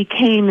they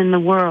became in the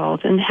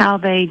world and how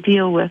they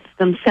deal with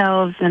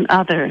themselves and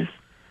others.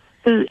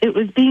 So it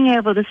was being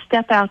able to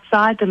step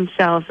outside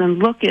themselves and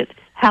look at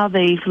how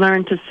they've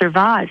learned to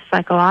survive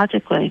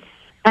psychologically.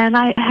 And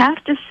I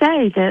have to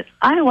say that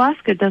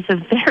ayahuasca does a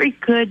very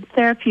good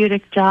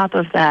therapeutic job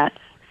of that.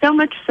 So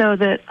much so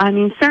that,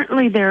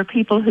 certainly there are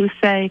people who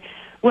say,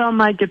 well,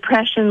 my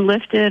depression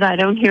lifted. I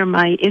don't hear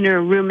my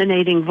inner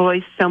ruminating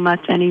voice so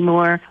much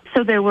anymore.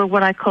 So there were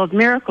what I called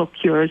miracle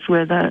cures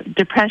where the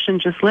depression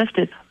just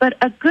lifted. But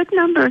a good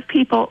number of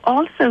people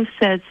also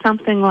said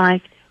something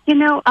like,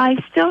 I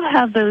still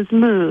have those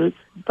moods,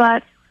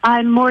 but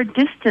I'm more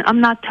distant.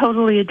 I'm not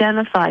totally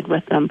identified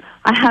with them.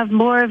 I have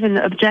more of an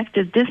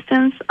objective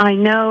distance. I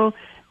know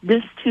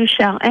this too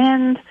shall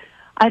end.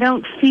 I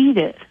don't feed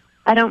it.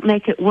 I don't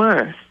make it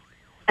worse.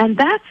 And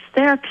that's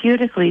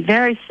therapeutically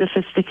very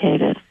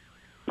sophisticated.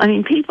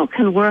 People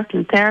can work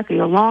in therapy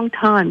a long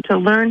time to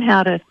learn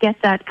how to get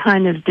that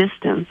kind of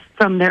distance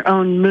from their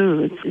own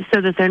moods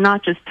so that they're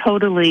not just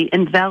totally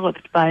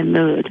enveloped by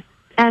mood.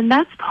 And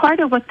that's part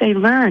of what they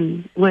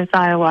learn with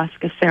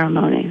ayahuasca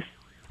ceremonies.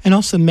 And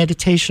also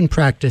meditation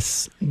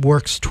practice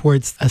works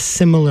towards a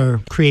similar,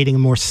 creating a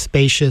more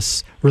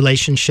spacious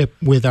relationship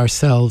with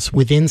ourselves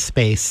within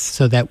space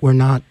so that we're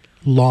not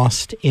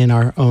lost in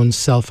our own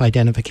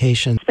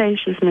self-identification.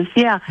 Spaciousness,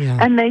 yeah.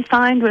 And they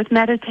find with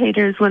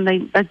meditators, when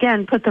they,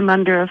 again, put them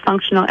under a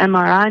functional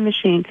MRI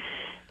machine,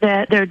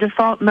 that their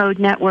default mode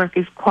network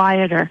is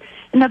quieter.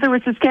 In other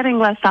words, it's getting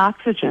less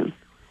oxygen.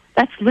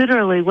 That's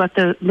literally what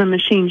the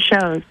machine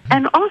shows.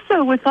 And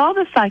also, with all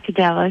the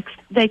psychedelics,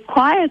 they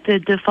quiet the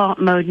default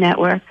mode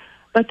network,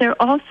 but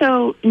they're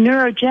also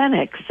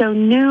neurogenic. So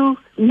new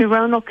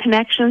neuronal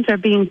connections are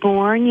being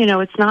born.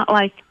 It's not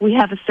like we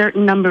have a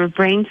certain number of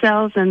brain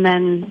cells and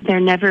then they're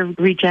never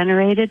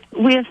regenerated.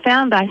 We have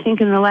found, I think,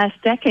 in the last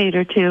decade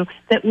or two,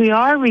 that we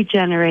are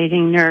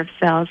regenerating nerve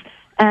cells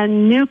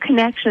and new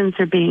connections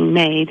are being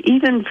made,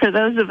 even for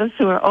those of us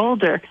who are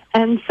older.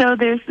 And so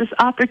there's this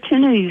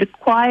opportunity to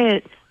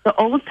quiet the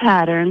old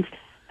patterns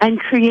and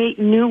create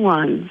new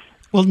ones.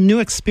 Well, new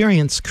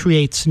experience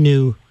creates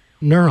new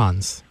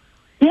neurons.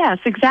 Yes,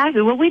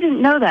 exactly. Well, we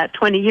didn't know that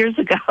 20 years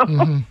ago.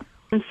 Mm-hmm.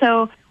 And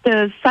so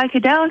the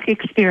psychedelic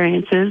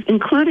experiences,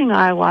 including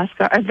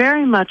ayahuasca, are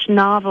very much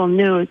novel,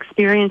 new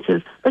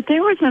experiences. But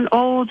there was an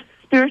old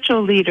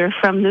spiritual leader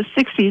from the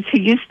 60s who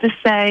used to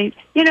say,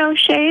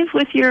 shave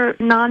with your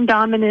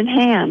non-dominant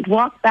hand,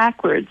 walk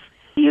backwards.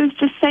 He was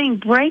just saying,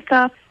 break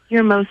up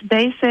your most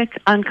basic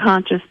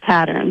unconscious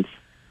patterns.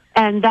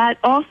 And that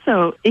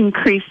also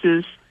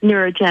increases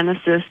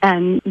neurogenesis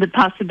and the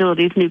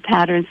possibility of new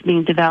patterns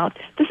being developed.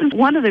 This is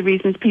one of the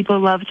reasons people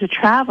love to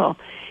travel,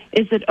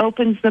 is it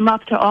opens them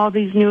up to all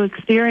these new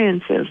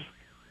experiences.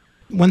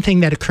 One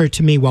thing that occurred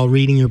to me while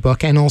reading your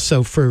book, and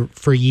also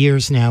for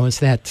years now,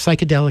 is that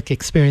psychedelic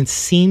experience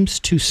seems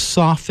to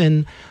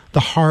soften the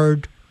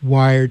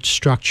hardwired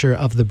structure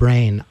of the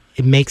brain.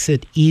 It makes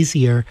it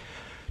easier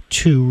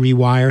to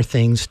rewire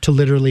things, to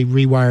literally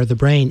rewire the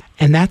brain.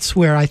 And that's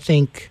where I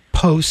think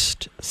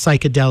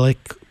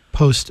post-psychedelic,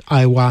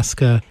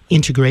 post-ayahuasca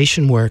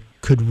integration work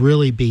could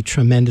really be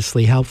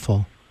tremendously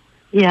helpful.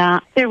 Yeah,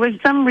 there was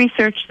some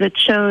research that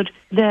showed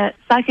that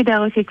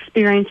psychedelic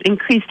experience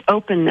increased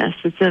openness.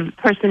 It's a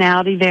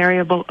personality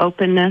variable,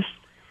 openness.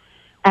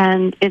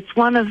 And it's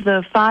one of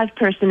the 5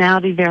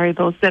 personality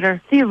variables that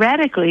are,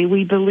 theoretically,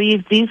 we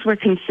believe these were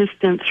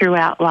consistent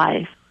throughout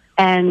life.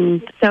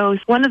 And so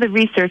one of the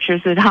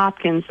researchers at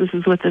Hopkins, this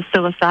is with the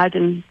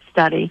psilocybin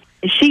study,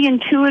 she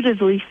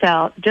intuitively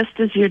felt, just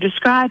as you're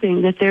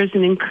describing, that there's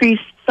an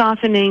increased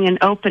softening and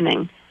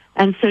opening.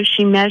 And so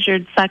she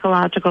measured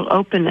psychological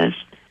openness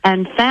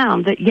and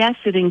found that, yes,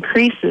 it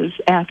increases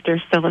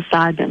after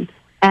psilocybin.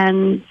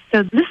 And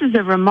so this is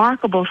a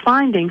remarkable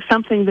finding.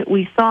 Something that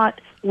we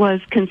thought was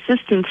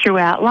consistent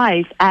throughout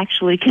life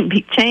actually can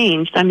be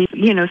changed.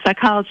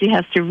 Psychology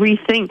has to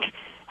rethink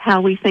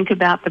how we think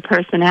about the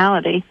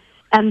personality.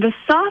 And the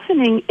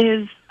softening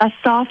is a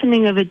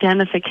softening of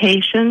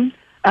identification,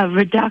 a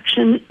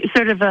reduction,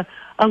 sort of a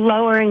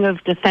lowering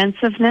of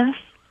defensiveness,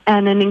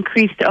 and an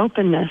increased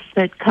openness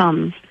that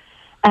comes.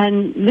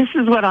 And this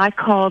is what I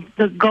call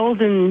the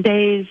golden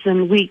days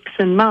and weeks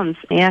and months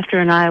after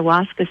an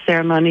ayahuasca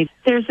ceremony.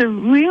 There's a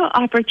real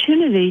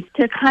opportunity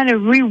to kind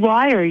of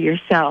rewire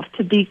yourself,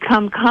 to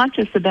become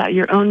conscious about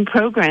your own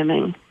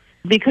programming,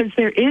 because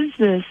there is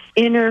this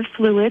inner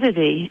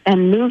fluidity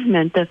and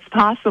movement that's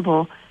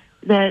possible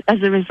that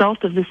as a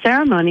result of the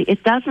ceremony,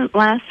 it doesn't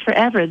last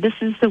forever. This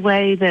is the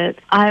way that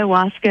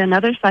ayahuasca and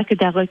other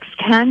psychedelics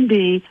can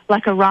be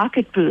like a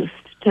rocket boost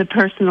to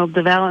personal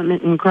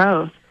development and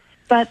growth.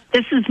 But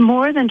this is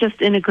more than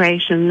just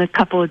integration the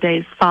couple of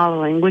days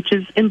following, which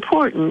is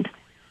important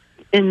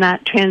in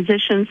that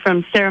transition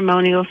from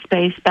ceremonial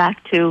space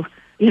back to,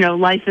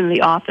 life in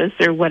the office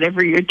or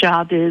whatever your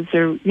job is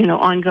or,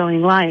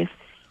 ongoing life.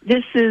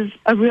 This is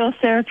a real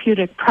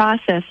therapeutic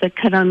process that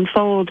can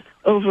unfold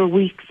over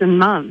weeks and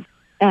months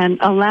and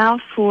allow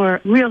for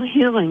real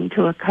healing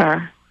to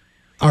occur.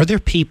 Are there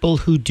people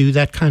who do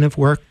that kind of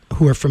work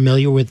who are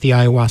familiar with the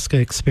ayahuasca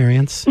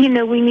experience? We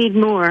need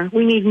more.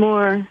 We need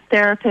more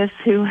therapists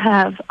who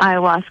have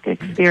ayahuasca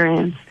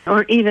experience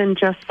or even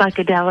just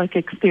psychedelic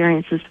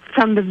experiences.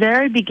 From the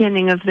very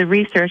beginning of the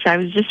research, I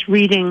was just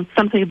reading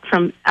something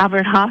from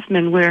Albert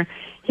Hoffman where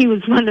he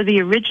was one of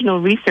the original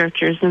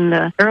researchers in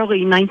the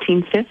early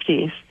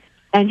 1950s.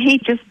 And he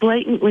just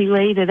blatantly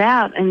laid it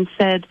out and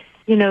said,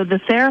 the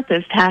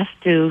therapist has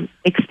to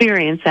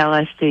experience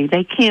LSD.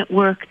 They can't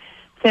work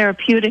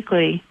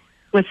therapeutically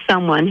with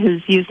someone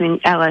who's using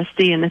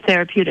LSD in a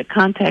therapeutic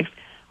context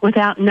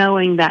without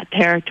knowing that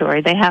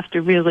territory. They have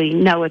to really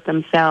know it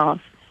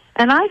themselves.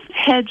 And I've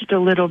hedged a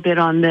little bit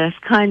on this,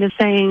 kind of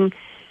saying,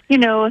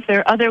 if there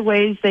are other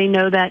ways they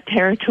know that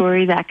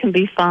territory, that can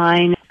be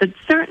fine. But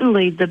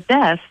certainly the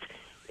best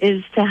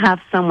is to have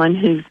someone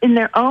who's in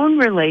their own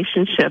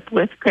relationship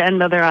with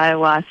grandmother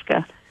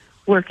ayahuasca,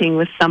 working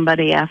with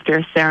somebody after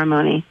a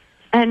ceremony.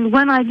 And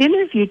when I've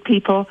interviewed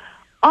people,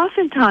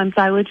 oftentimes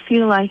I would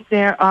feel like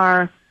there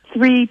are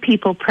 3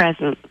 people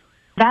present.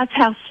 That's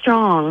how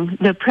strong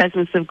the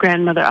presence of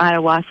grandmother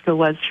ayahuasca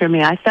was for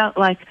me. I felt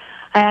like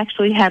I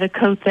actually had a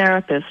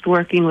co-therapist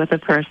working with a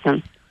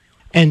person.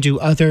 And do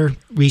other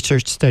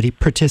research study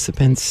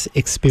participants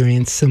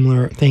experience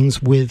similar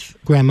things with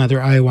grandmother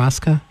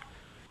ayahuasca?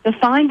 The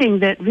finding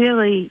that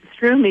really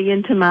threw me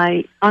into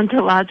my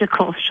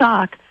ontological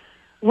shock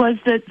was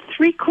that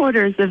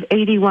 3/4 of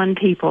 81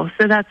 people,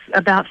 so that's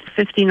about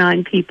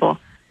 59 people,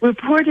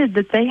 reported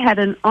that they had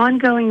an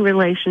ongoing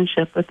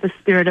relationship with the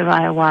spirit of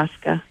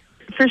ayahuasca.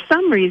 For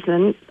some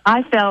reason,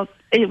 I felt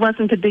it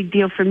wasn't a big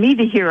deal for me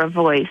to hear a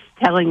voice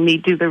telling me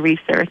do the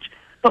research.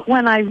 But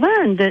when I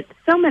learned that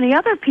so many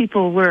other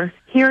people were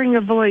hearing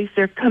a voice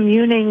or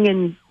communing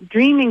and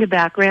dreaming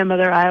about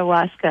grandmother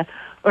ayahuasca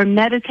or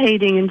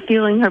meditating and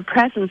feeling her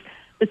presence,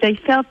 that they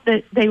felt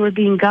that they were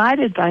being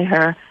guided by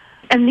her.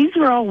 And these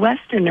were all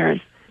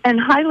Westerners and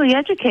highly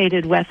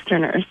educated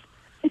Westerners.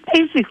 It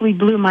basically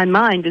blew my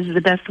mind is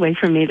the best way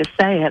for me to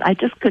say it. I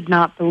just could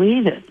not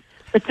believe it.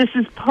 But this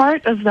is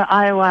part of the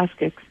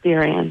ayahuasca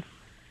experience.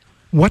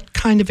 What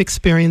kind of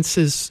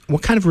experiences,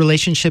 what kind of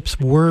relationships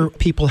were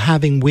people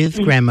having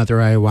with grandmother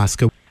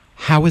ayahuasca?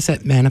 How is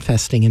that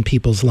manifesting in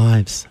people's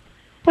lives?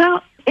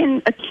 Well,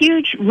 in a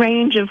huge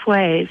range of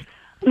ways.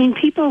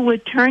 People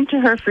would turn to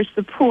her for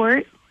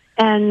support,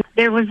 and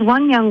there was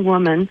one young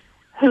woman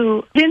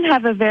who didn't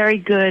have a very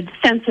good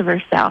sense of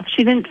herself.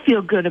 She didn't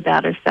feel good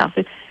about herself.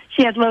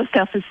 She had low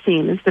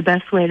self-esteem is the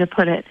best way to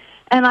put it.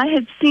 And I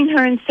had seen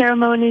her in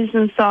ceremonies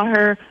and saw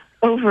her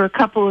over a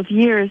couple of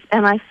years,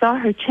 and I saw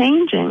her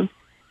changing.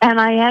 And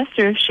I asked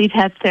her if she'd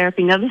had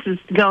therapy. Now, this is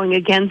going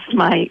against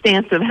my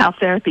stance of how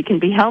therapy can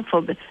be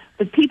helpful,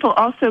 but people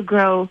also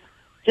grow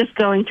just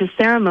going to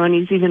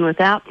ceremonies even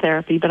without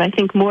therapy, but I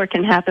think more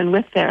can happen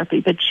with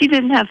therapy. But she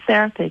didn't have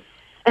therapy.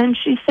 And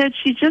she said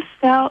she just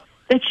felt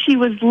that she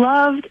was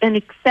loved and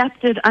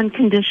accepted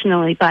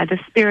unconditionally by the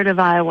spirit of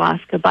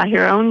ayahuasca, by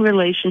her own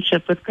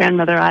relationship with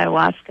grandmother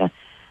ayahuasca.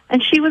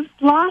 And she was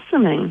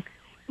blossoming.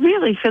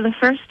 Really, for the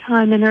first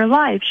time in her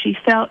life, she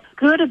felt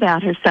good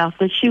about herself,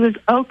 that she was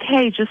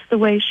okay just the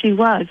way she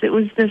was. It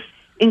was this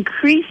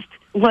increased,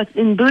 what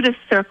in Buddhist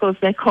circles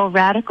they call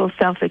radical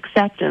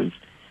self-acceptance,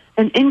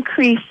 an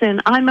increase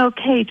in I'm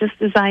okay just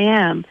as I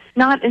am,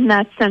 not in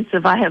that sense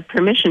of I have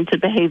permission to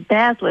behave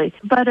badly,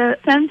 but a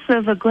sense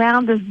of a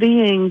ground of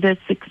being that's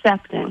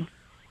accepting.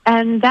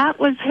 And that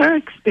was her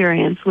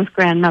experience with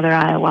grandmother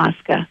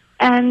ayahuasca.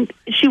 And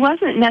she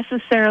wasn't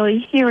necessarily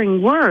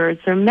hearing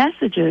words or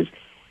messages.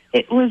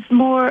 It was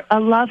more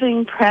a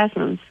loving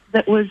presence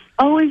that was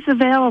always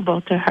available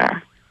to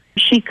her.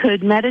 She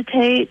could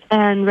meditate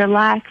and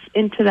relax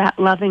into that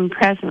loving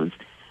presence.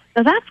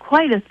 Now, that's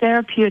quite a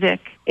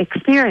therapeutic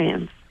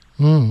experience.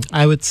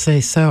 I would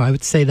say so. I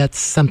would say that's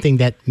something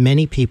that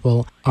many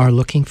people are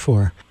looking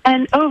for.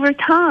 And over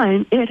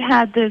time, it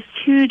had this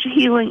huge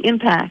healing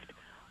impact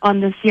on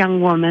this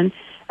young woman.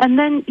 And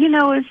then,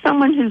 as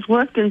someone who's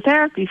worked in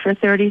therapy for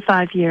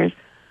 35 years,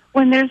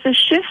 when there's a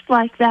shift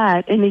like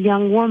that in a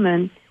young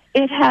woman,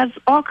 it has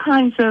all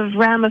kinds of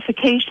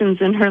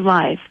ramifications in her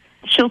life.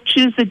 She'll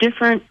choose a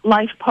different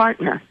life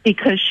partner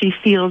because she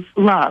feels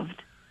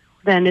loved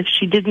than if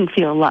she didn't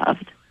feel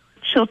loved.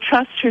 She'll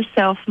trust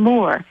herself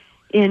more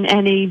in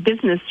any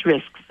business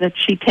risks that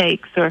she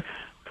takes or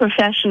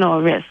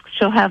professional risks.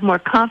 She'll have more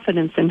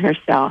confidence in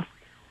herself.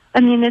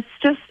 It's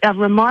just a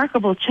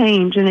remarkable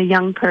change in a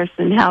young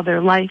person, how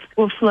their life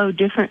will flow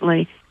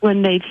differently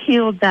when they've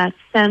healed that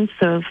sense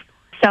of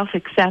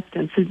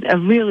self-acceptance, a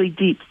really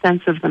deep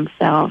sense of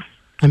themselves.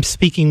 I'm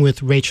speaking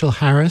with Rachel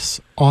Harris,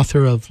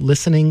 author of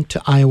Listening to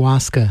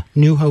Ayahuasca,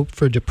 New Hope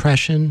for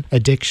Depression,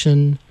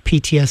 Addiction,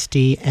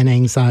 PTSD, and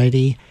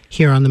Anxiety,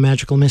 here on the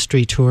Magical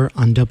Mystery Tour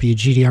on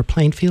WGDR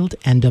Plainfield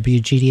and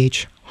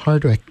WGDH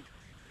Hardwick.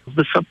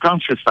 The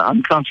subconscious, the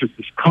unconscious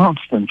is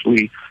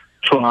constantly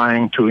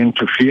trying to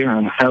interfere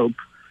and help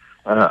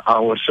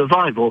our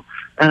survival.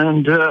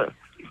 And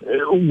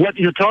what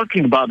you're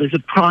talking about is a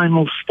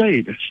primal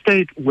state, a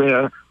state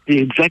where the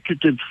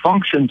executive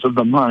functions of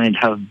the mind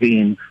have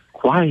been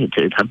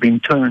quieted, have been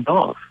turned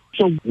off.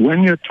 So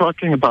when you're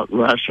talking about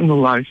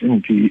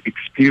rationalizing the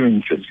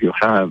experiences you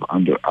have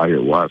under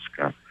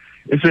ayahuasca,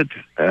 is it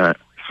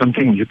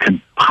something you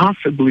can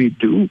possibly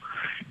do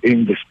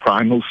in this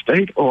primal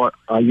state, or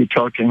are you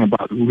talking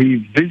about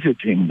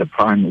revisiting the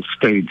primal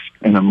states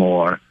in a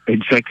more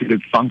executive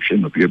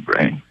function of your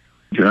brain?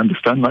 Do you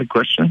understand my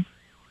question?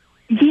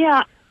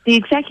 Yeah. The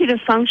executive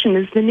function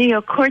is the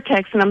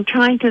neocortex, and I'm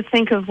trying to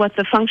think of what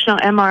the functional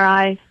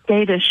MRI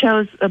data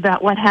shows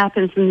about what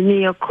happens in the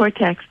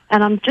neocortex,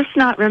 and I'm just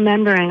not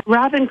remembering.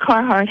 Robin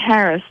Carhart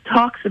Harris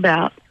talks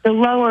about the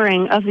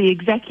lowering of the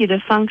executive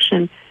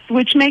function,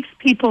 which makes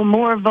people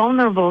more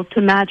vulnerable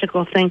to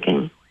magical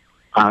thinking.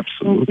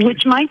 Absolutely.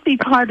 Which might be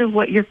part of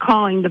what you're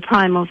calling the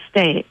primal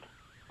state.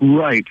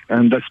 Right,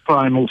 and this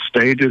primal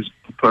state is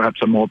perhaps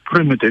a more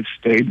primitive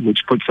state,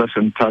 which puts us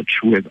in touch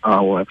with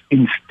our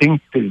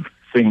instinctive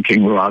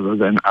thinking rather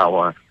than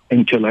our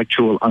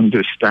intellectual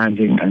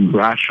understanding and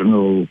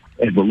rational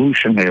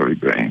evolutionary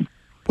brain.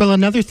 Well,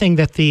 another thing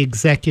that the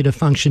executive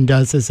function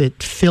does is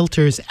it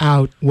filters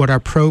out what our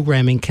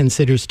programming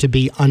considers to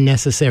be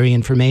unnecessary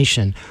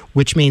information,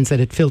 which means that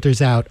it filters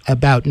out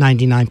about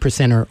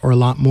 99% or a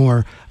lot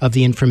more of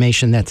the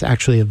information that's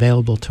actually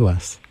available to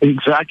us.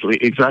 Exactly.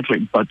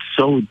 But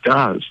so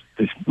does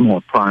this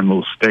more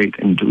primal state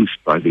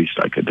induced by these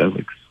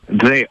psychedelics.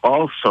 They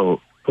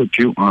also put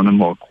you on a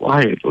more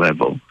quiet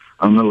level,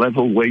 on a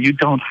level where you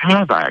don't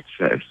have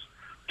access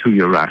to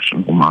your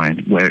rational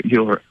mind, where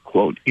your,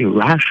 quote,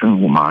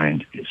 irrational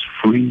mind is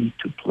free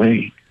to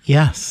play.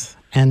 Yes,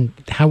 and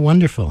how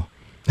wonderful.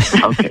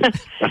 Okay.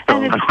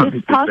 And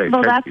it's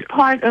possible that's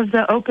part of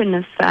the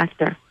openness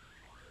factor.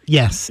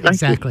 Yes,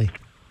 exactly.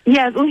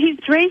 Yeah, well, he's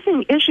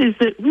raising issues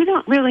that we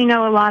don't really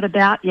know a lot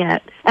about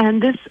yet, and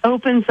this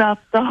opens up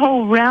the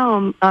whole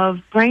realm of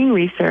brain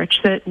research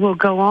that will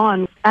go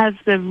on as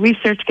the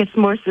research gets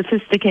more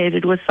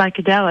sophisticated with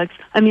psychedelics.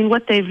 I mean,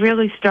 what they've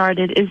really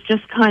started is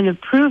just kind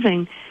of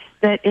proving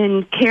that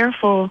in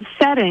careful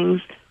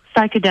settings,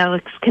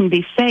 psychedelics can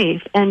be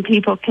safe and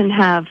people can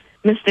have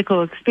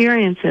mystical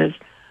experiences.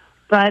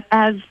 But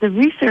as the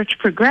research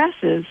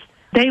progresses,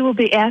 they will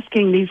be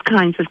asking these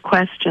kinds of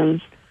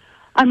questions.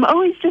 I'm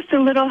always just a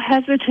little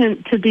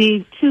hesitant to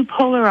be too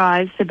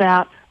polarized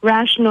about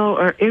rational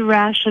or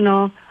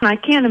irrational. I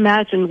can't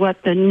imagine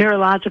what the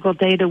neurological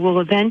data will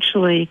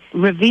eventually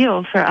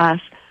reveal for us,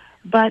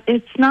 but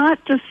it's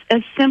not just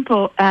as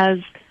simple as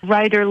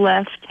right or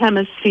left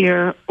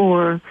hemisphere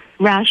or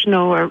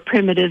rational or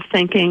primitive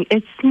thinking.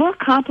 It's more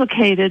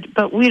complicated,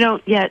 but we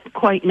don't yet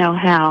quite know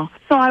how.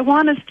 So I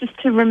want us just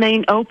to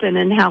remain open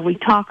in how we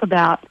talk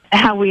about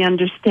how we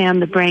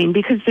understand the brain,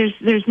 because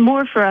there's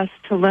more for us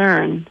to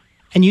learn.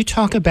 And you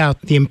talk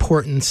about the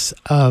importance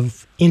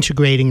of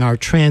integrating our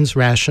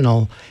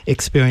trans-rational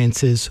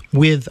experiences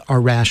with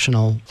our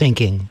rational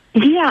thinking.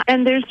 Yeah,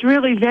 and there's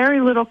really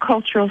very little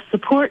cultural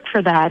support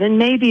for that, and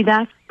maybe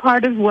that's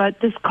part of what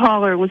this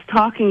caller was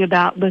talking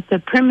about with the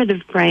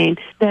primitive brain,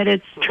 that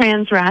it's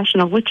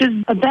trans-rational, which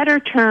is a better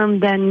term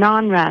than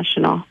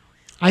non-rational.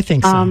 I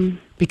think so,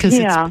 because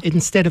it's,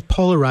 instead of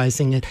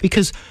polarizing it,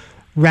 because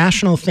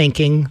rational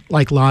thinking,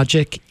 like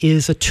logic,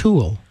 is a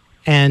tool.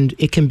 And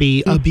it can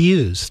be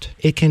abused.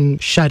 It can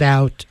shut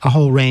out a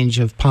whole range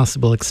of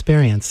possible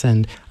experience.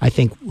 And I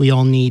think we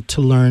all need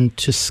to learn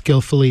to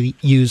skillfully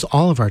use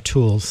all of our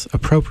tools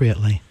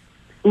appropriately.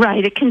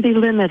 Right. It can be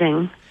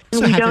limiting.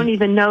 So we don't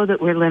even know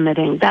that we're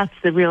limiting. That's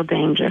the real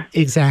danger.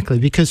 Exactly.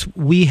 Because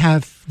we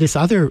have this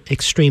other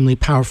extremely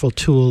powerful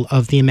tool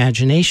of the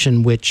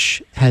imagination,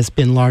 which has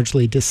been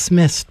largely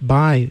dismissed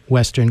by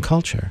Western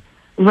culture.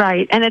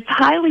 Right. And it's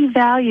highly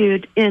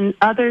valued in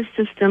other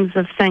systems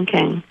of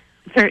thinking.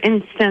 For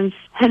instance,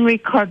 Henry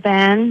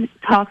Corbin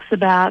talks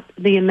about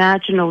the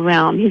imaginal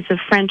realm. He's a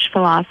French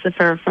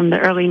philosopher from the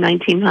early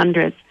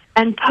 1900s.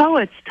 And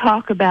poets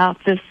talk about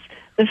this.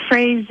 The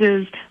phrase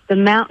is the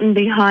mountain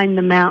behind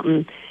the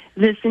mountain,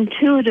 this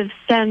intuitive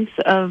sense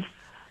of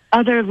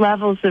other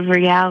levels of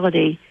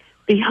reality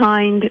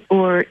behind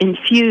or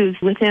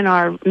infused within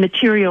our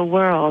material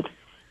world.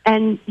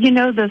 And, you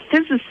know, the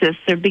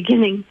physicists are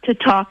beginning to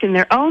talk in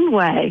their own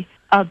way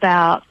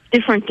about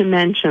different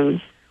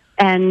dimensions.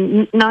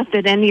 And not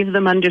that any of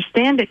them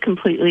understand it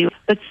completely,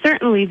 but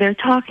certainly they're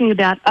talking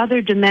about other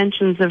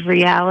dimensions of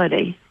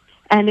reality.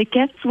 And it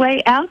gets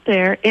way out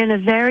there in a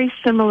very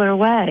similar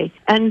way.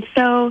 And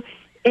so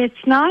it's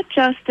not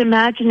just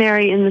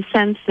imaginary in the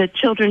sense that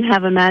children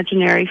have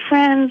imaginary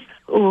friends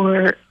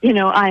or, you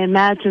know, I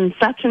imagine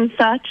such and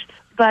such,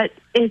 but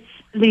it's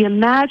the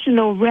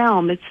imaginal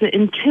realm. It's the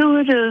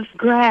intuitive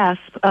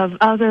grasp of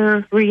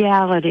other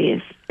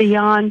realities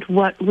beyond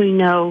what we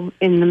know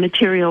in the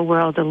material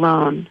world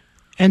alone.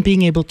 And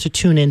being able to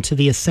tune into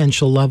the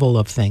essential level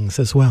of things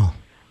as well.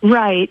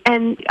 Right.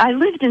 And I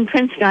lived in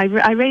Princeton.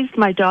 I raised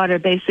my daughter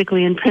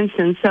basically in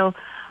Princeton, so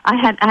I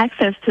had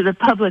access to the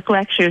public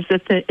lectures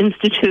at the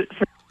Institute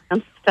for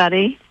Advanced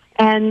Study.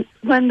 And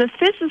when the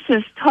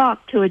physicists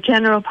talked to a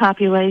general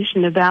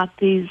population about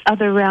these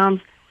other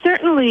realms,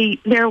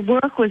 certainly their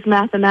work was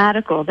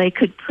mathematical. They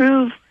could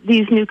prove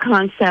these new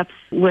concepts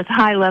with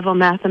high-level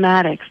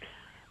mathematics.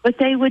 But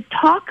they would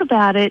talk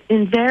about it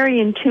in very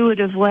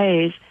intuitive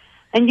ways.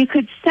 And you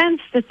could sense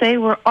that they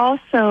were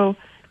also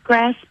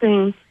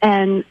grasping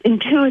and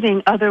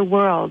intuiting other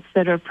worlds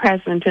that are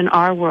present in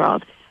our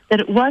world,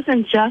 that it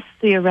wasn't just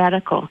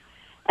theoretical.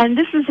 And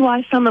this is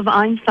why some of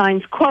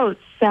Einstein's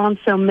quotes sound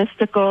so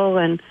mystical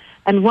and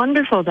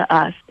wonderful to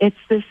us.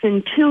 It's this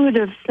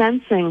intuitive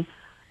sensing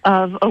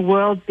of a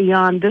world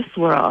beyond this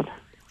world.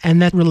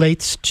 And that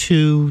relates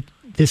to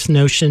this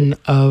notion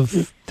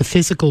of the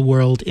physical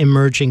world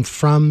emerging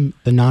from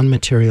the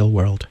non-material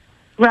world.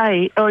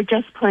 Right, or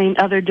just plain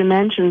other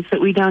dimensions that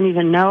we don't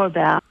even know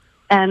about.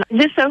 And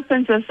this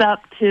opens us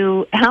up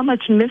to how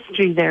much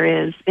mystery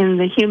there is in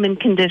the human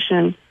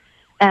condition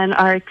and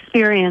our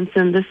experience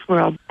in this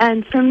world.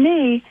 And for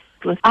me,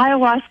 with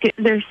ayahuasca,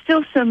 there's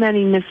still so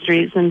many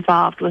mysteries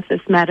involved with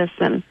this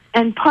medicine.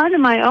 And part of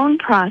my own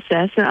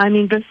process, I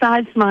mean,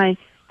 besides my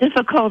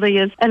difficulty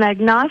as an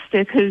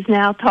agnostic who's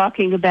now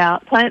talking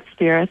about plant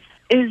spirits,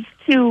 is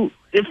to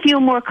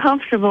feel more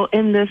comfortable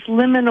in this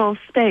liminal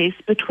space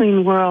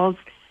between worlds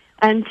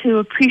and to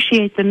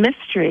appreciate the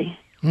mystery.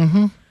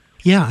 Mm-hmm.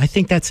 Yeah, I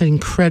think that's an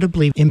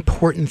incredibly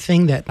important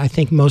thing that I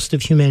think most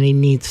of humanity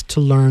needs to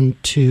learn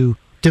to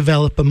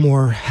develop a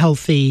more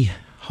healthy,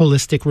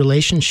 holistic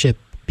relationship,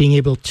 being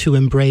able to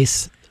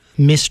embrace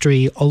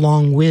mystery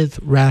along with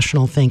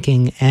rational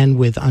thinking and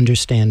with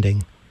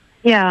understanding.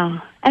 Yeah,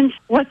 and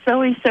what's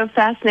always so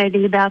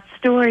fascinating about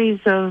stories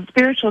of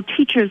spiritual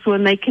teachers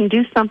when they can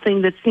do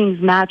something that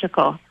seems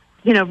magical.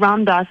 You know,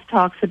 Ram Dass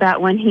talks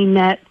about when he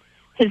met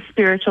his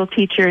spiritual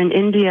teacher in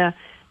India,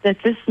 that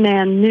this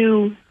man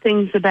knew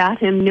things about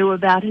him, knew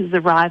about his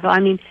arrival. I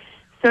mean,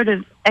 sort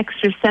of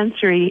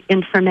extrasensory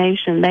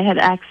information. They had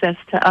access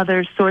to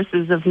other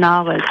sources of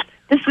knowledge.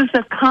 This is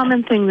a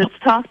common thing that's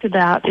talked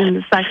about in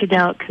the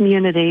psychedelic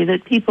community,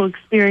 that people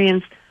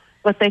experience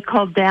what they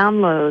call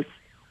downloads.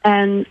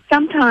 And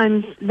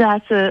sometimes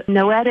that's a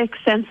noetic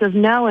sense of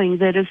knowing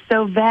that is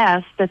so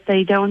vast that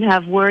they don't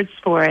have words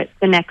for it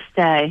the next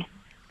day.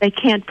 They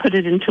can't put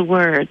it into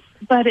words.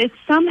 But it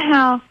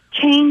somehow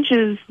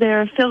changes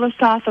their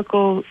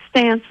philosophical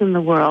stance in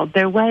the world,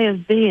 their way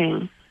of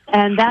being.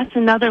 And that's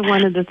another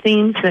one of the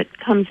themes that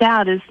comes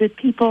out, is that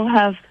people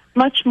have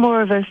much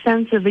more of a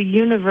sense of a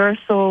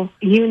universal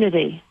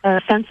unity,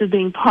 a sense of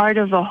being part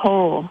of a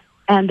whole,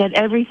 and that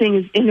everything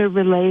is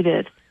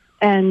interrelated.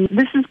 And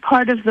this is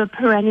part of the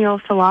perennial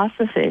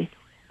philosophy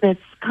that's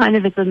kind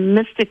of at the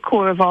mystic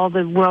core of all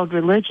the world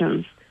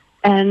religions.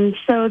 And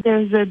so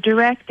there's a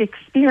direct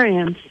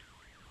experience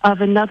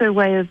of another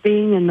way of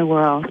being in the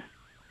world.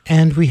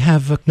 And we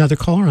have another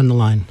caller on the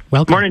line.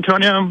 Welcome. Morning,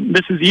 Tonio.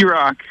 This is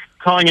E-Rock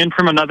calling in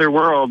from another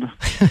world.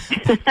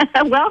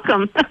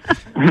 Welcome.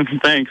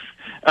 Thanks.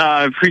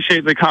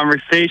 Appreciate the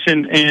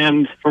conversation.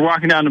 And we're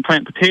walking down to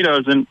plant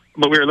potatoes,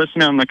 but we were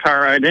listening on the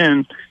car ride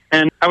in.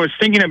 And I was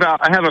thinking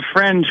about, I have a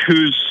friend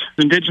who's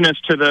indigenous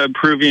to the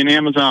Peruvian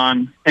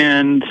Amazon,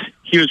 and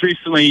he was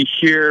recently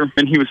here,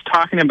 and he was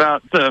talking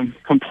about the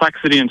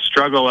complexity and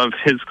struggle of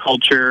his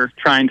culture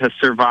trying to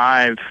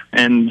survive,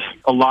 and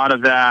a lot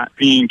of that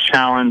being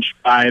challenged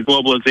by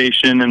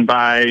globalization and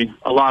by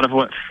a lot of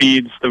what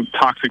feeds the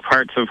toxic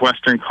parts of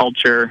Western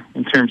culture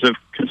in terms of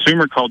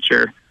consumer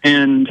culture.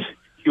 And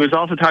he was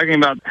also talking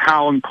about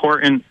how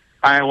important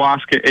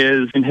ayahuasca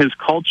is in his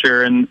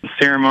culture and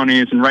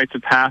ceremonies and rites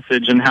of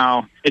passage, and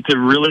how it's a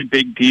really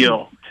big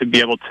deal to be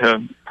able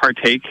to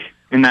partake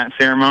in that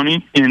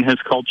ceremony in his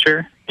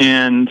culture.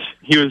 And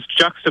he was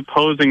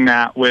juxtaposing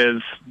that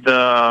with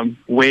the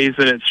ways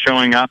that it's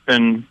showing up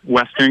in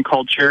Western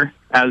culture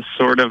as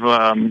sort of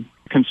a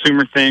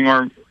consumer thing,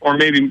 or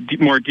maybe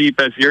more deep,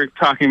 as you're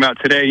talking about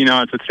today. You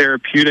know, it's a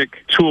therapeutic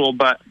tool,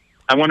 but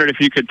I wondered if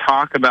you could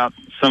talk about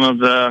some of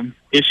the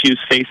issues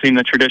facing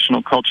the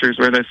traditional cultures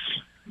where this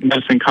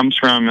medicine comes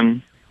from.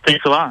 And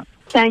thanks a lot.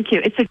 Thank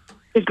you. It's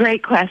a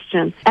great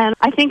question. And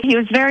I think he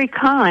was very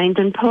kind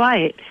and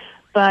polite,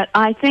 but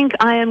I think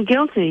I am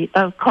guilty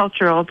of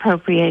cultural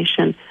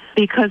appropriation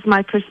because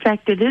my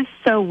perspective is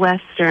so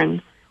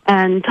Western,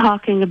 and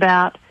talking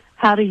about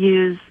how to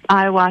use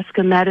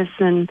ayahuasca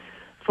medicine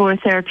for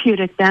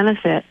therapeutic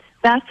benefit.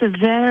 That's a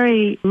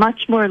very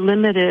much more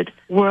limited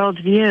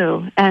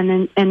worldview,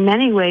 and in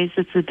many ways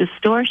it's a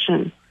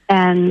distortion.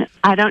 And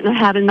I don't know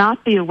how to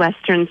not be a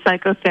Western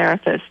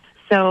psychotherapist.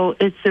 So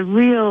it's a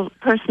real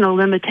personal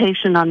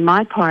limitation on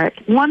my part.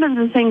 One of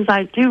the things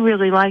I do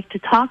really like to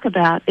talk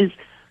about is,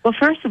 well,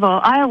 first of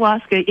all,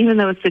 ayahuasca, even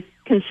though it's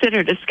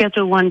considered a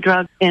Schedule I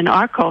drug in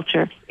our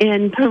culture.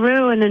 In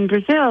Peru and in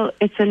Brazil,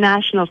 it's a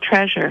national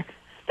treasure.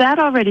 That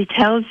already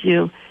tells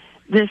you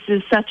this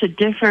is such a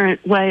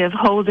different way of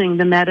holding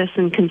the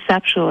medicine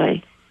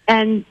conceptually.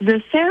 And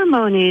the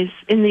ceremonies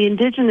in the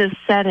indigenous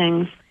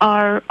settings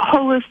are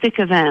holistic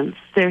events.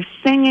 There's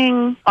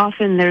singing,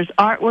 often there's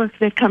artwork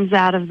that comes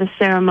out of the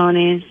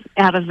ceremonies,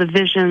 out of the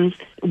visions,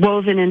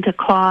 woven into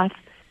cloth.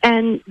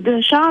 And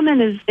the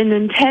shaman is an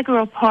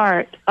integral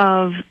part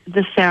of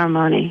the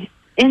ceremony.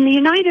 In the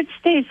United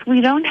States,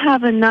 we don't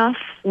have enough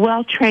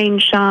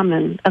well-trained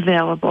shaman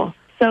available.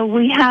 So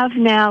we have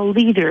now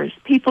leaders,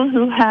 people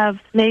who have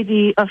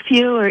maybe a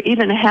few or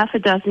even a half a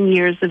dozen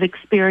years of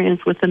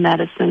experience with the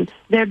medicine.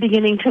 They're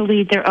beginning to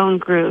lead their own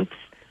groups.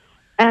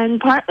 And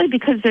partly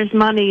because there's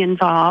money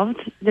involved,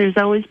 there's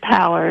always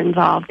power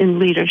involved in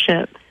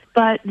leadership.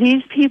 But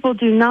these people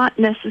do not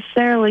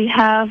necessarily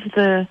have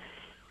the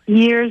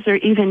years or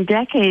even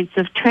decades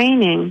of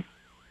training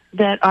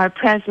that are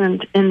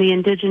present in the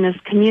indigenous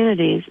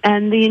communities.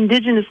 And the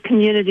indigenous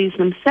communities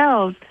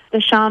themselves,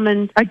 the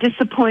shamans, are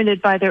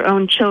disappointed by their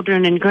own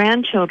children and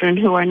grandchildren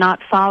who are not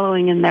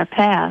following in their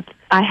path.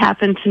 I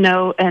happen to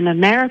know an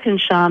American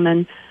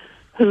shaman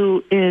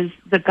who is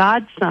the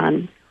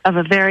godson of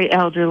a very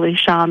elderly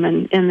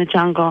shaman in the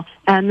jungle,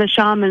 and the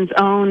shaman's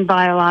own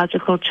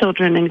biological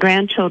children and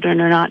grandchildren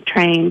are not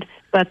trained,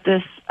 but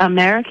this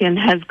American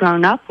has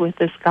grown up with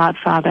this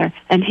godfather,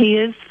 and he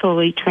is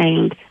fully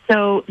trained.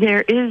 So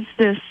there is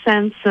this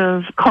sense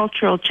of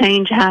cultural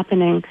change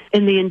happening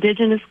in the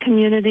indigenous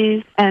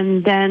communities,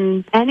 and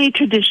then any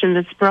tradition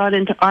that's brought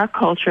into our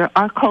culture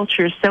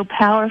is so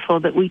powerful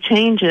that we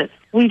change it.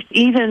 We've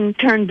even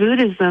turned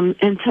Buddhism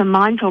into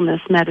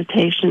mindfulness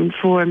meditation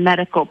for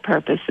medical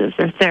purposes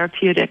or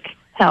therapeutic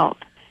help.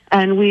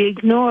 And we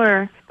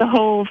ignore the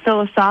whole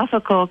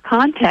philosophical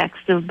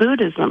context of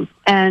Buddhism.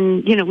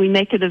 And, we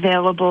make it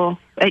available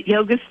at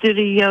yoga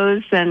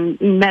studios and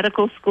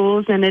medical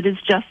schools, and it is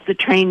just the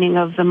training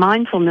of the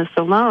mindfulness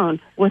alone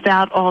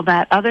without all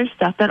that other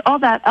stuff. But all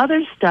that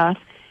other stuff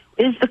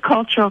is the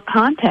cultural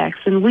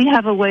context, and we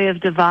have a way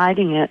of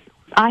dividing it.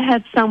 I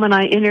had someone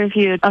I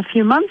interviewed a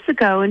few months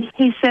ago, and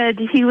he said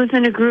he was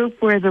in a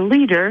group where the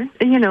leader,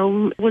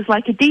 was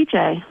like a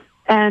DJ.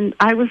 And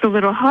I was a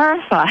little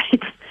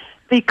horrified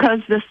because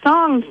the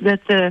songs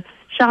that the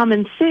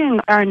shamans sing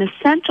are an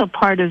essential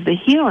part of the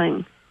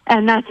healing.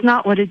 And that's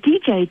not what a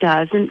DJ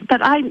does.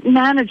 But I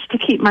managed to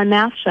keep my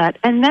mouth shut.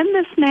 And then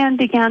this man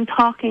began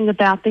talking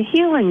about the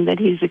healing that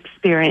he's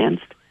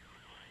experienced.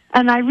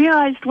 And I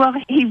realized, well,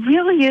 he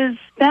really is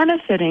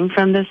benefiting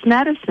from this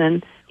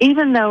medicine,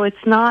 even though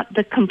it's not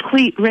the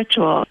complete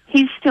ritual.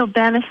 He's still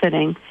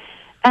benefiting.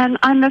 And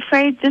I'm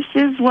afraid this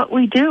is what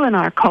we do in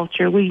our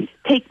culture. We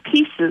take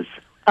pieces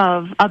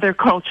of other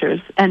cultures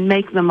and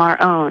make them our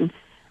own.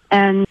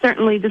 And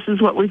certainly this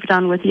is what we've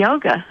done with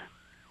yoga.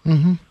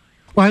 Mm-hmm.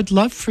 Well, I'd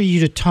love for you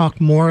to talk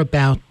more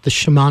about the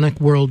shamanic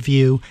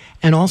worldview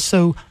and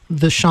also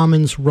the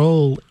shaman's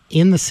role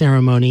in the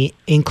ceremony,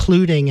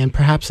 including and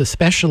perhaps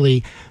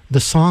especially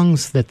the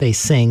songs that they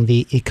sing,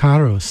 the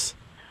Icaros.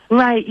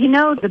 Right.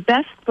 The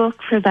best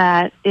book for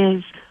that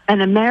is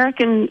an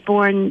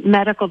American-born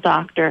medical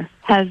doctor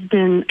has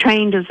been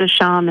trained as a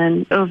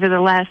shaman over the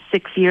last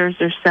 6 years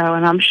or so,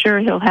 and I'm sure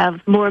he'll have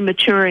more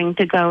maturing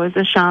to go as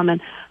a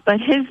shaman.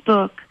 But his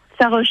book,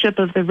 Fellowship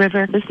of the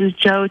River, this is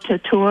Joe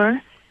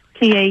Tatur,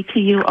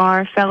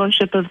 Tatur,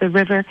 Fellowship of the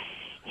River.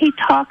 He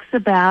talks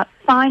about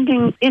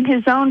finding in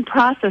his own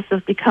process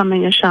of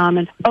becoming a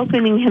shaman,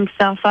 opening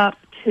himself up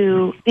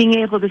to being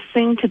able to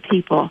sing to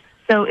people.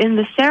 So in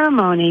the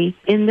ceremony,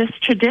 in this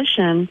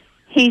tradition,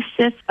 he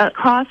sits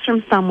across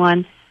from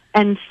someone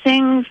and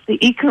sings the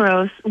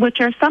Icaros, which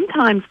are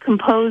sometimes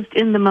composed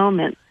in the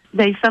moment.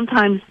 They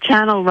sometimes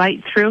channel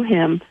right through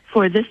him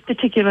for this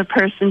particular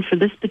person, for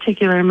this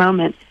particular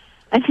moment.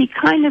 And he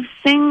kind of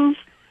sings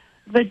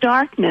the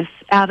darkness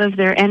out of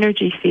their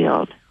energy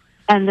field,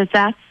 and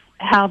that's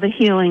how the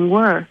healing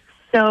works.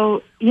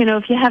 So,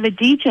 if you have a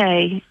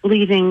DJ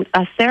leading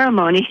a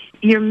ceremony,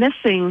 you're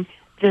missing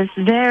this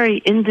very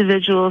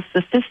individual,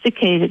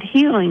 sophisticated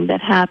healing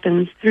that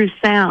happens through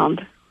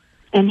sound.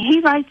 And he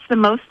writes the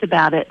most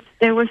about it.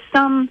 There was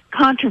some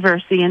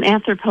controversy in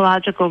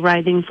anthropological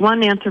writings.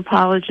 One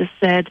anthropologist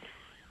said,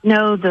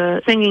 no,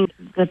 the singing,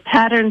 the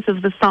patterns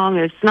of the song,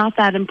 it's not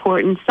that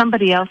important.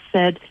 Somebody else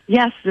said,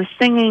 yes, the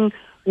singing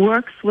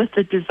works with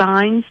the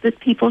designs that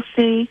people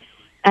see,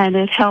 and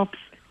it helps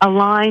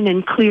align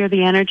and clear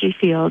the energy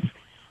fields.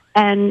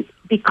 And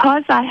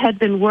because I had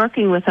been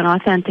working with an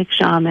authentic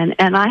shaman,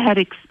 and I had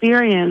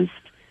experienced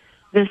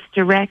this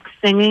direct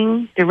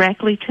singing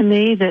directly to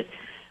me, that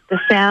the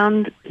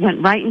sound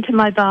went right into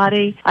my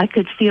body, I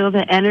could feel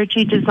the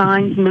energy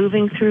designs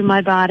moving through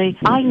my body,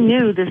 I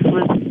knew this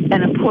was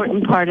an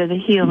important part of the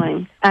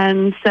healing.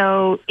 And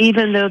so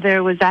even though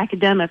there was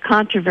academic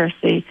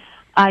controversy,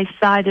 I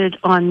sided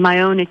on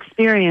my own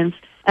experience,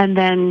 and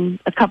then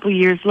a couple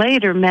years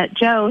later met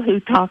Joe, who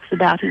talks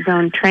about his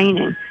own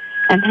training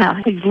and how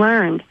he's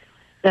learned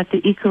that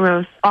the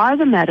Icaros are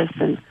the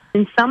medicine.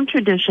 In some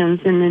traditions,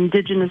 in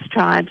indigenous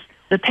tribes,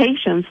 the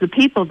patients, the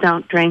people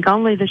don't drink.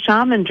 Only the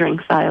shaman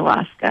drinks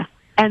ayahuasca.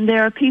 And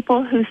there are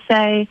people who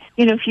say,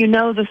 if you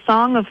know the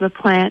song of the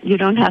plant, you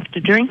don't have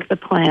to drink the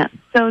plant.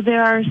 So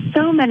there are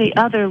so many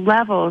other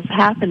levels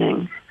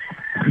happening.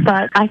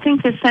 But I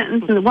think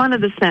one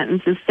of the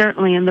sentences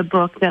certainly in the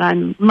book that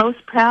I'm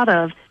most proud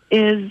of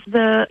is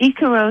the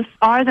Icaros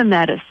are the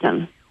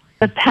medicine.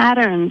 The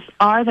patterns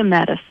are the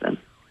medicine.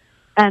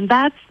 And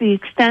that's the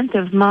extent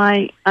of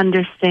my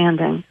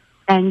understanding.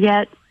 And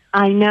yet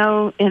I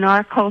know in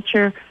our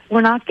culture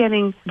we're not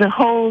getting the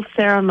whole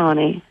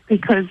ceremony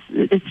because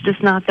it's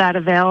just not that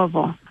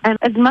available. And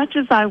as much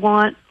as I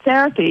want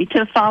therapy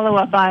to follow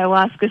up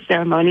ayahuasca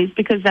ceremonies,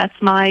 because that's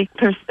my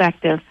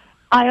perspective,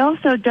 I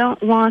also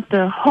don't want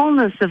the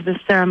wholeness of the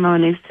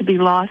ceremonies to be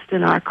lost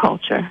in our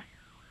culture.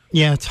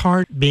 Yeah, it's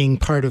hard being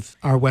part of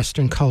our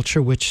Western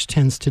culture, which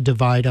tends to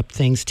divide up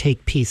things,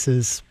 take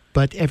pieces,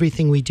 but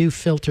everything we do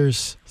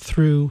filters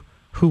through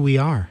who we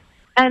are.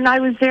 And I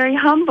was very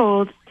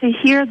humbled to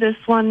hear this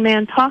one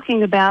man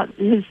talking about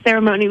his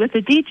ceremony with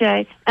the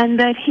DJ and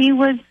that he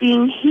was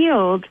being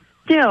healed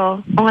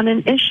still on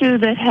an issue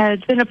that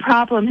had been a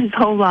problem his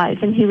whole life,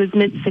 and he was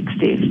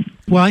mid-60s.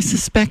 Well, I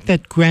suspect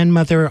that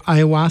grandmother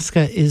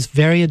ayahuasca is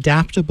very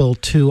adaptable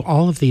to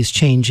all of these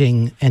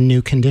changing and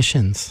new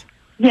conditions.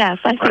 Yes,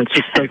 I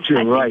suspect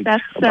you're right.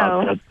 That's so.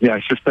 That. Yeah,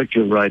 I suspect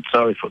you're right.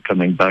 Sorry for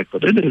coming back,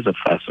 but it is a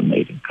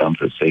fascinating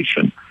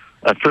conversation.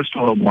 First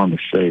of all, I want to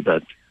say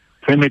that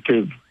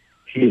primitive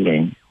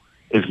healing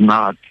is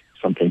not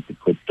something to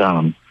put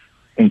down.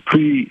 In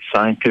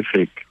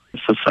pre-scientific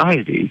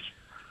societies,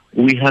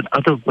 we had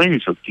other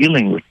ways of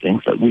dealing with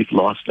things that we've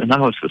lost in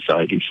our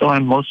society. So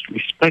I'm most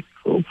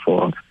respectful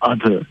for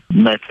other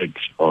methods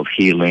of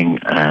healing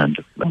and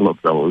all of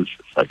those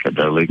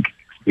psychedelic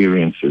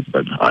experiences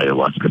that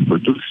ayahuasca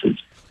produces.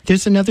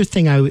 There's another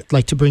thing I would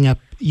like to bring up.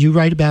 You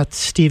write about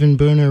Stephen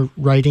Bruner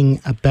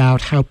writing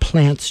about how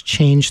plants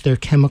change their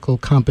chemical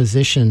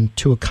composition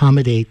to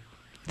accommodate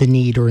the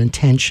need or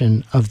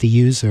intention of the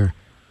user.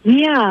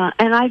 Yeah,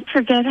 and I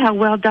forget how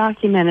well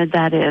documented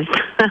that is.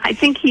 I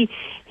think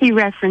he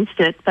referenced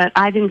it, but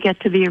I didn't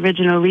get to the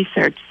original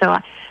research. So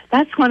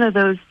that's one of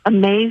those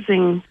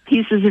amazing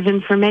pieces of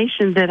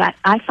information that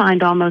I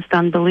find almost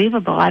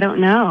unbelievable. I don't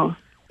know.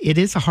 It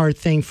is a hard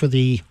thing for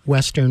the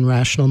Western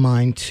rational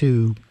mind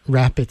to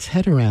wrap its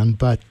head around,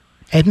 but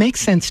it makes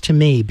sense to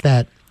me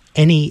that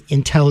any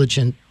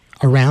intelligent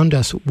around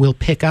us will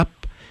pick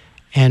up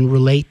and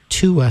relate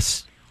to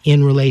us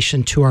in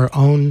relation to our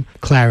own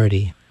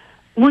clarity.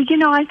 Well,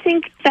 I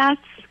think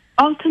that's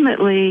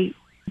ultimately,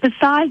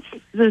 besides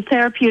the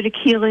therapeutic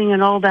healing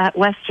and all that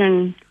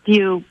Western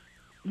view,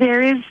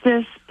 there is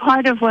this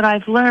part of what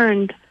I've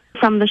learned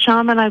from the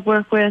shaman I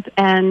work with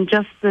and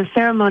just the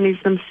ceremonies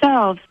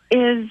themselves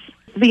is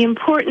the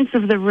importance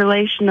of the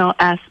relational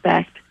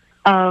aspect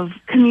of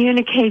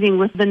communicating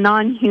with the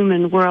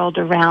non-human world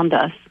around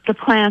us, the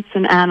plants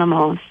and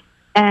animals.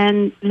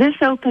 And this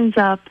opens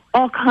up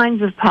all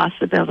kinds of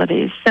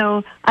possibilities.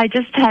 So I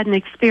just had an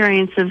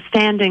experience of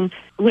standing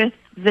with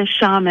the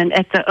shaman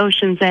at the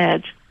ocean's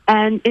edge,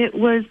 and it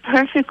was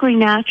perfectly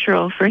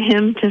natural for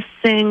him to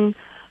sing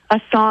a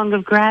song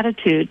of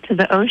gratitude to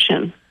the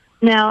ocean.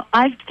 Now,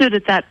 I've stood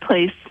at that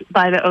place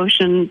by the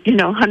ocean,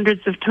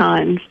 hundreds of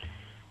times,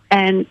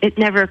 and it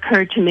never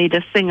occurred to me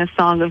to sing a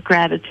song of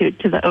gratitude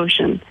to the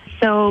ocean.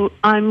 So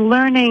I'm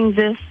learning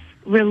this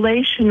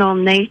relational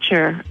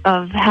nature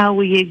of how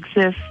we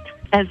exist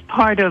as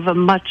part of a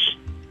much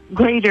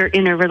greater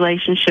inner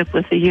relationship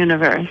with the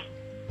universe.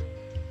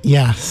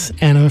 Yes,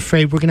 and I'm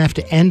afraid we're going to have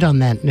to end on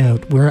that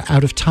note. We're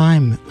out of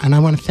time, and I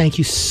want to thank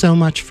you so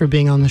much for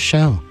being on the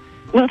show.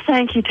 Well,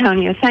 thank you,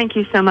 Tonio. Thank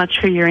you so much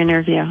for your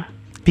interview.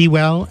 Be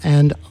well,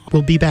 and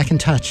we'll be back in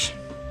touch.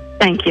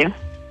 Thank you.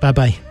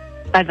 Bye-bye.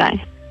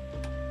 Bye-bye.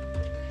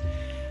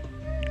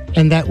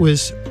 And that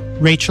was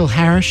Rachel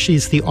Harris.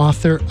 She's the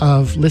author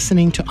of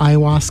Listening to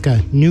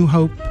Ayahuasca, New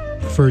Hope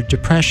for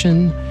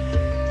Depression,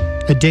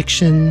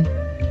 Addiction,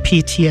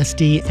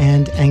 PTSD,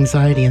 and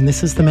Anxiety. And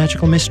this is the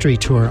Magical Mystery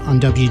Tour on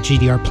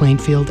WGDR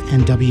Plainfield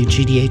and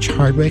WGDH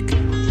Hardwick.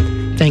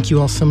 Thank you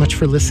all so much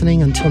for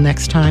listening. Until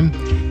next time,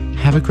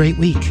 have a great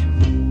week.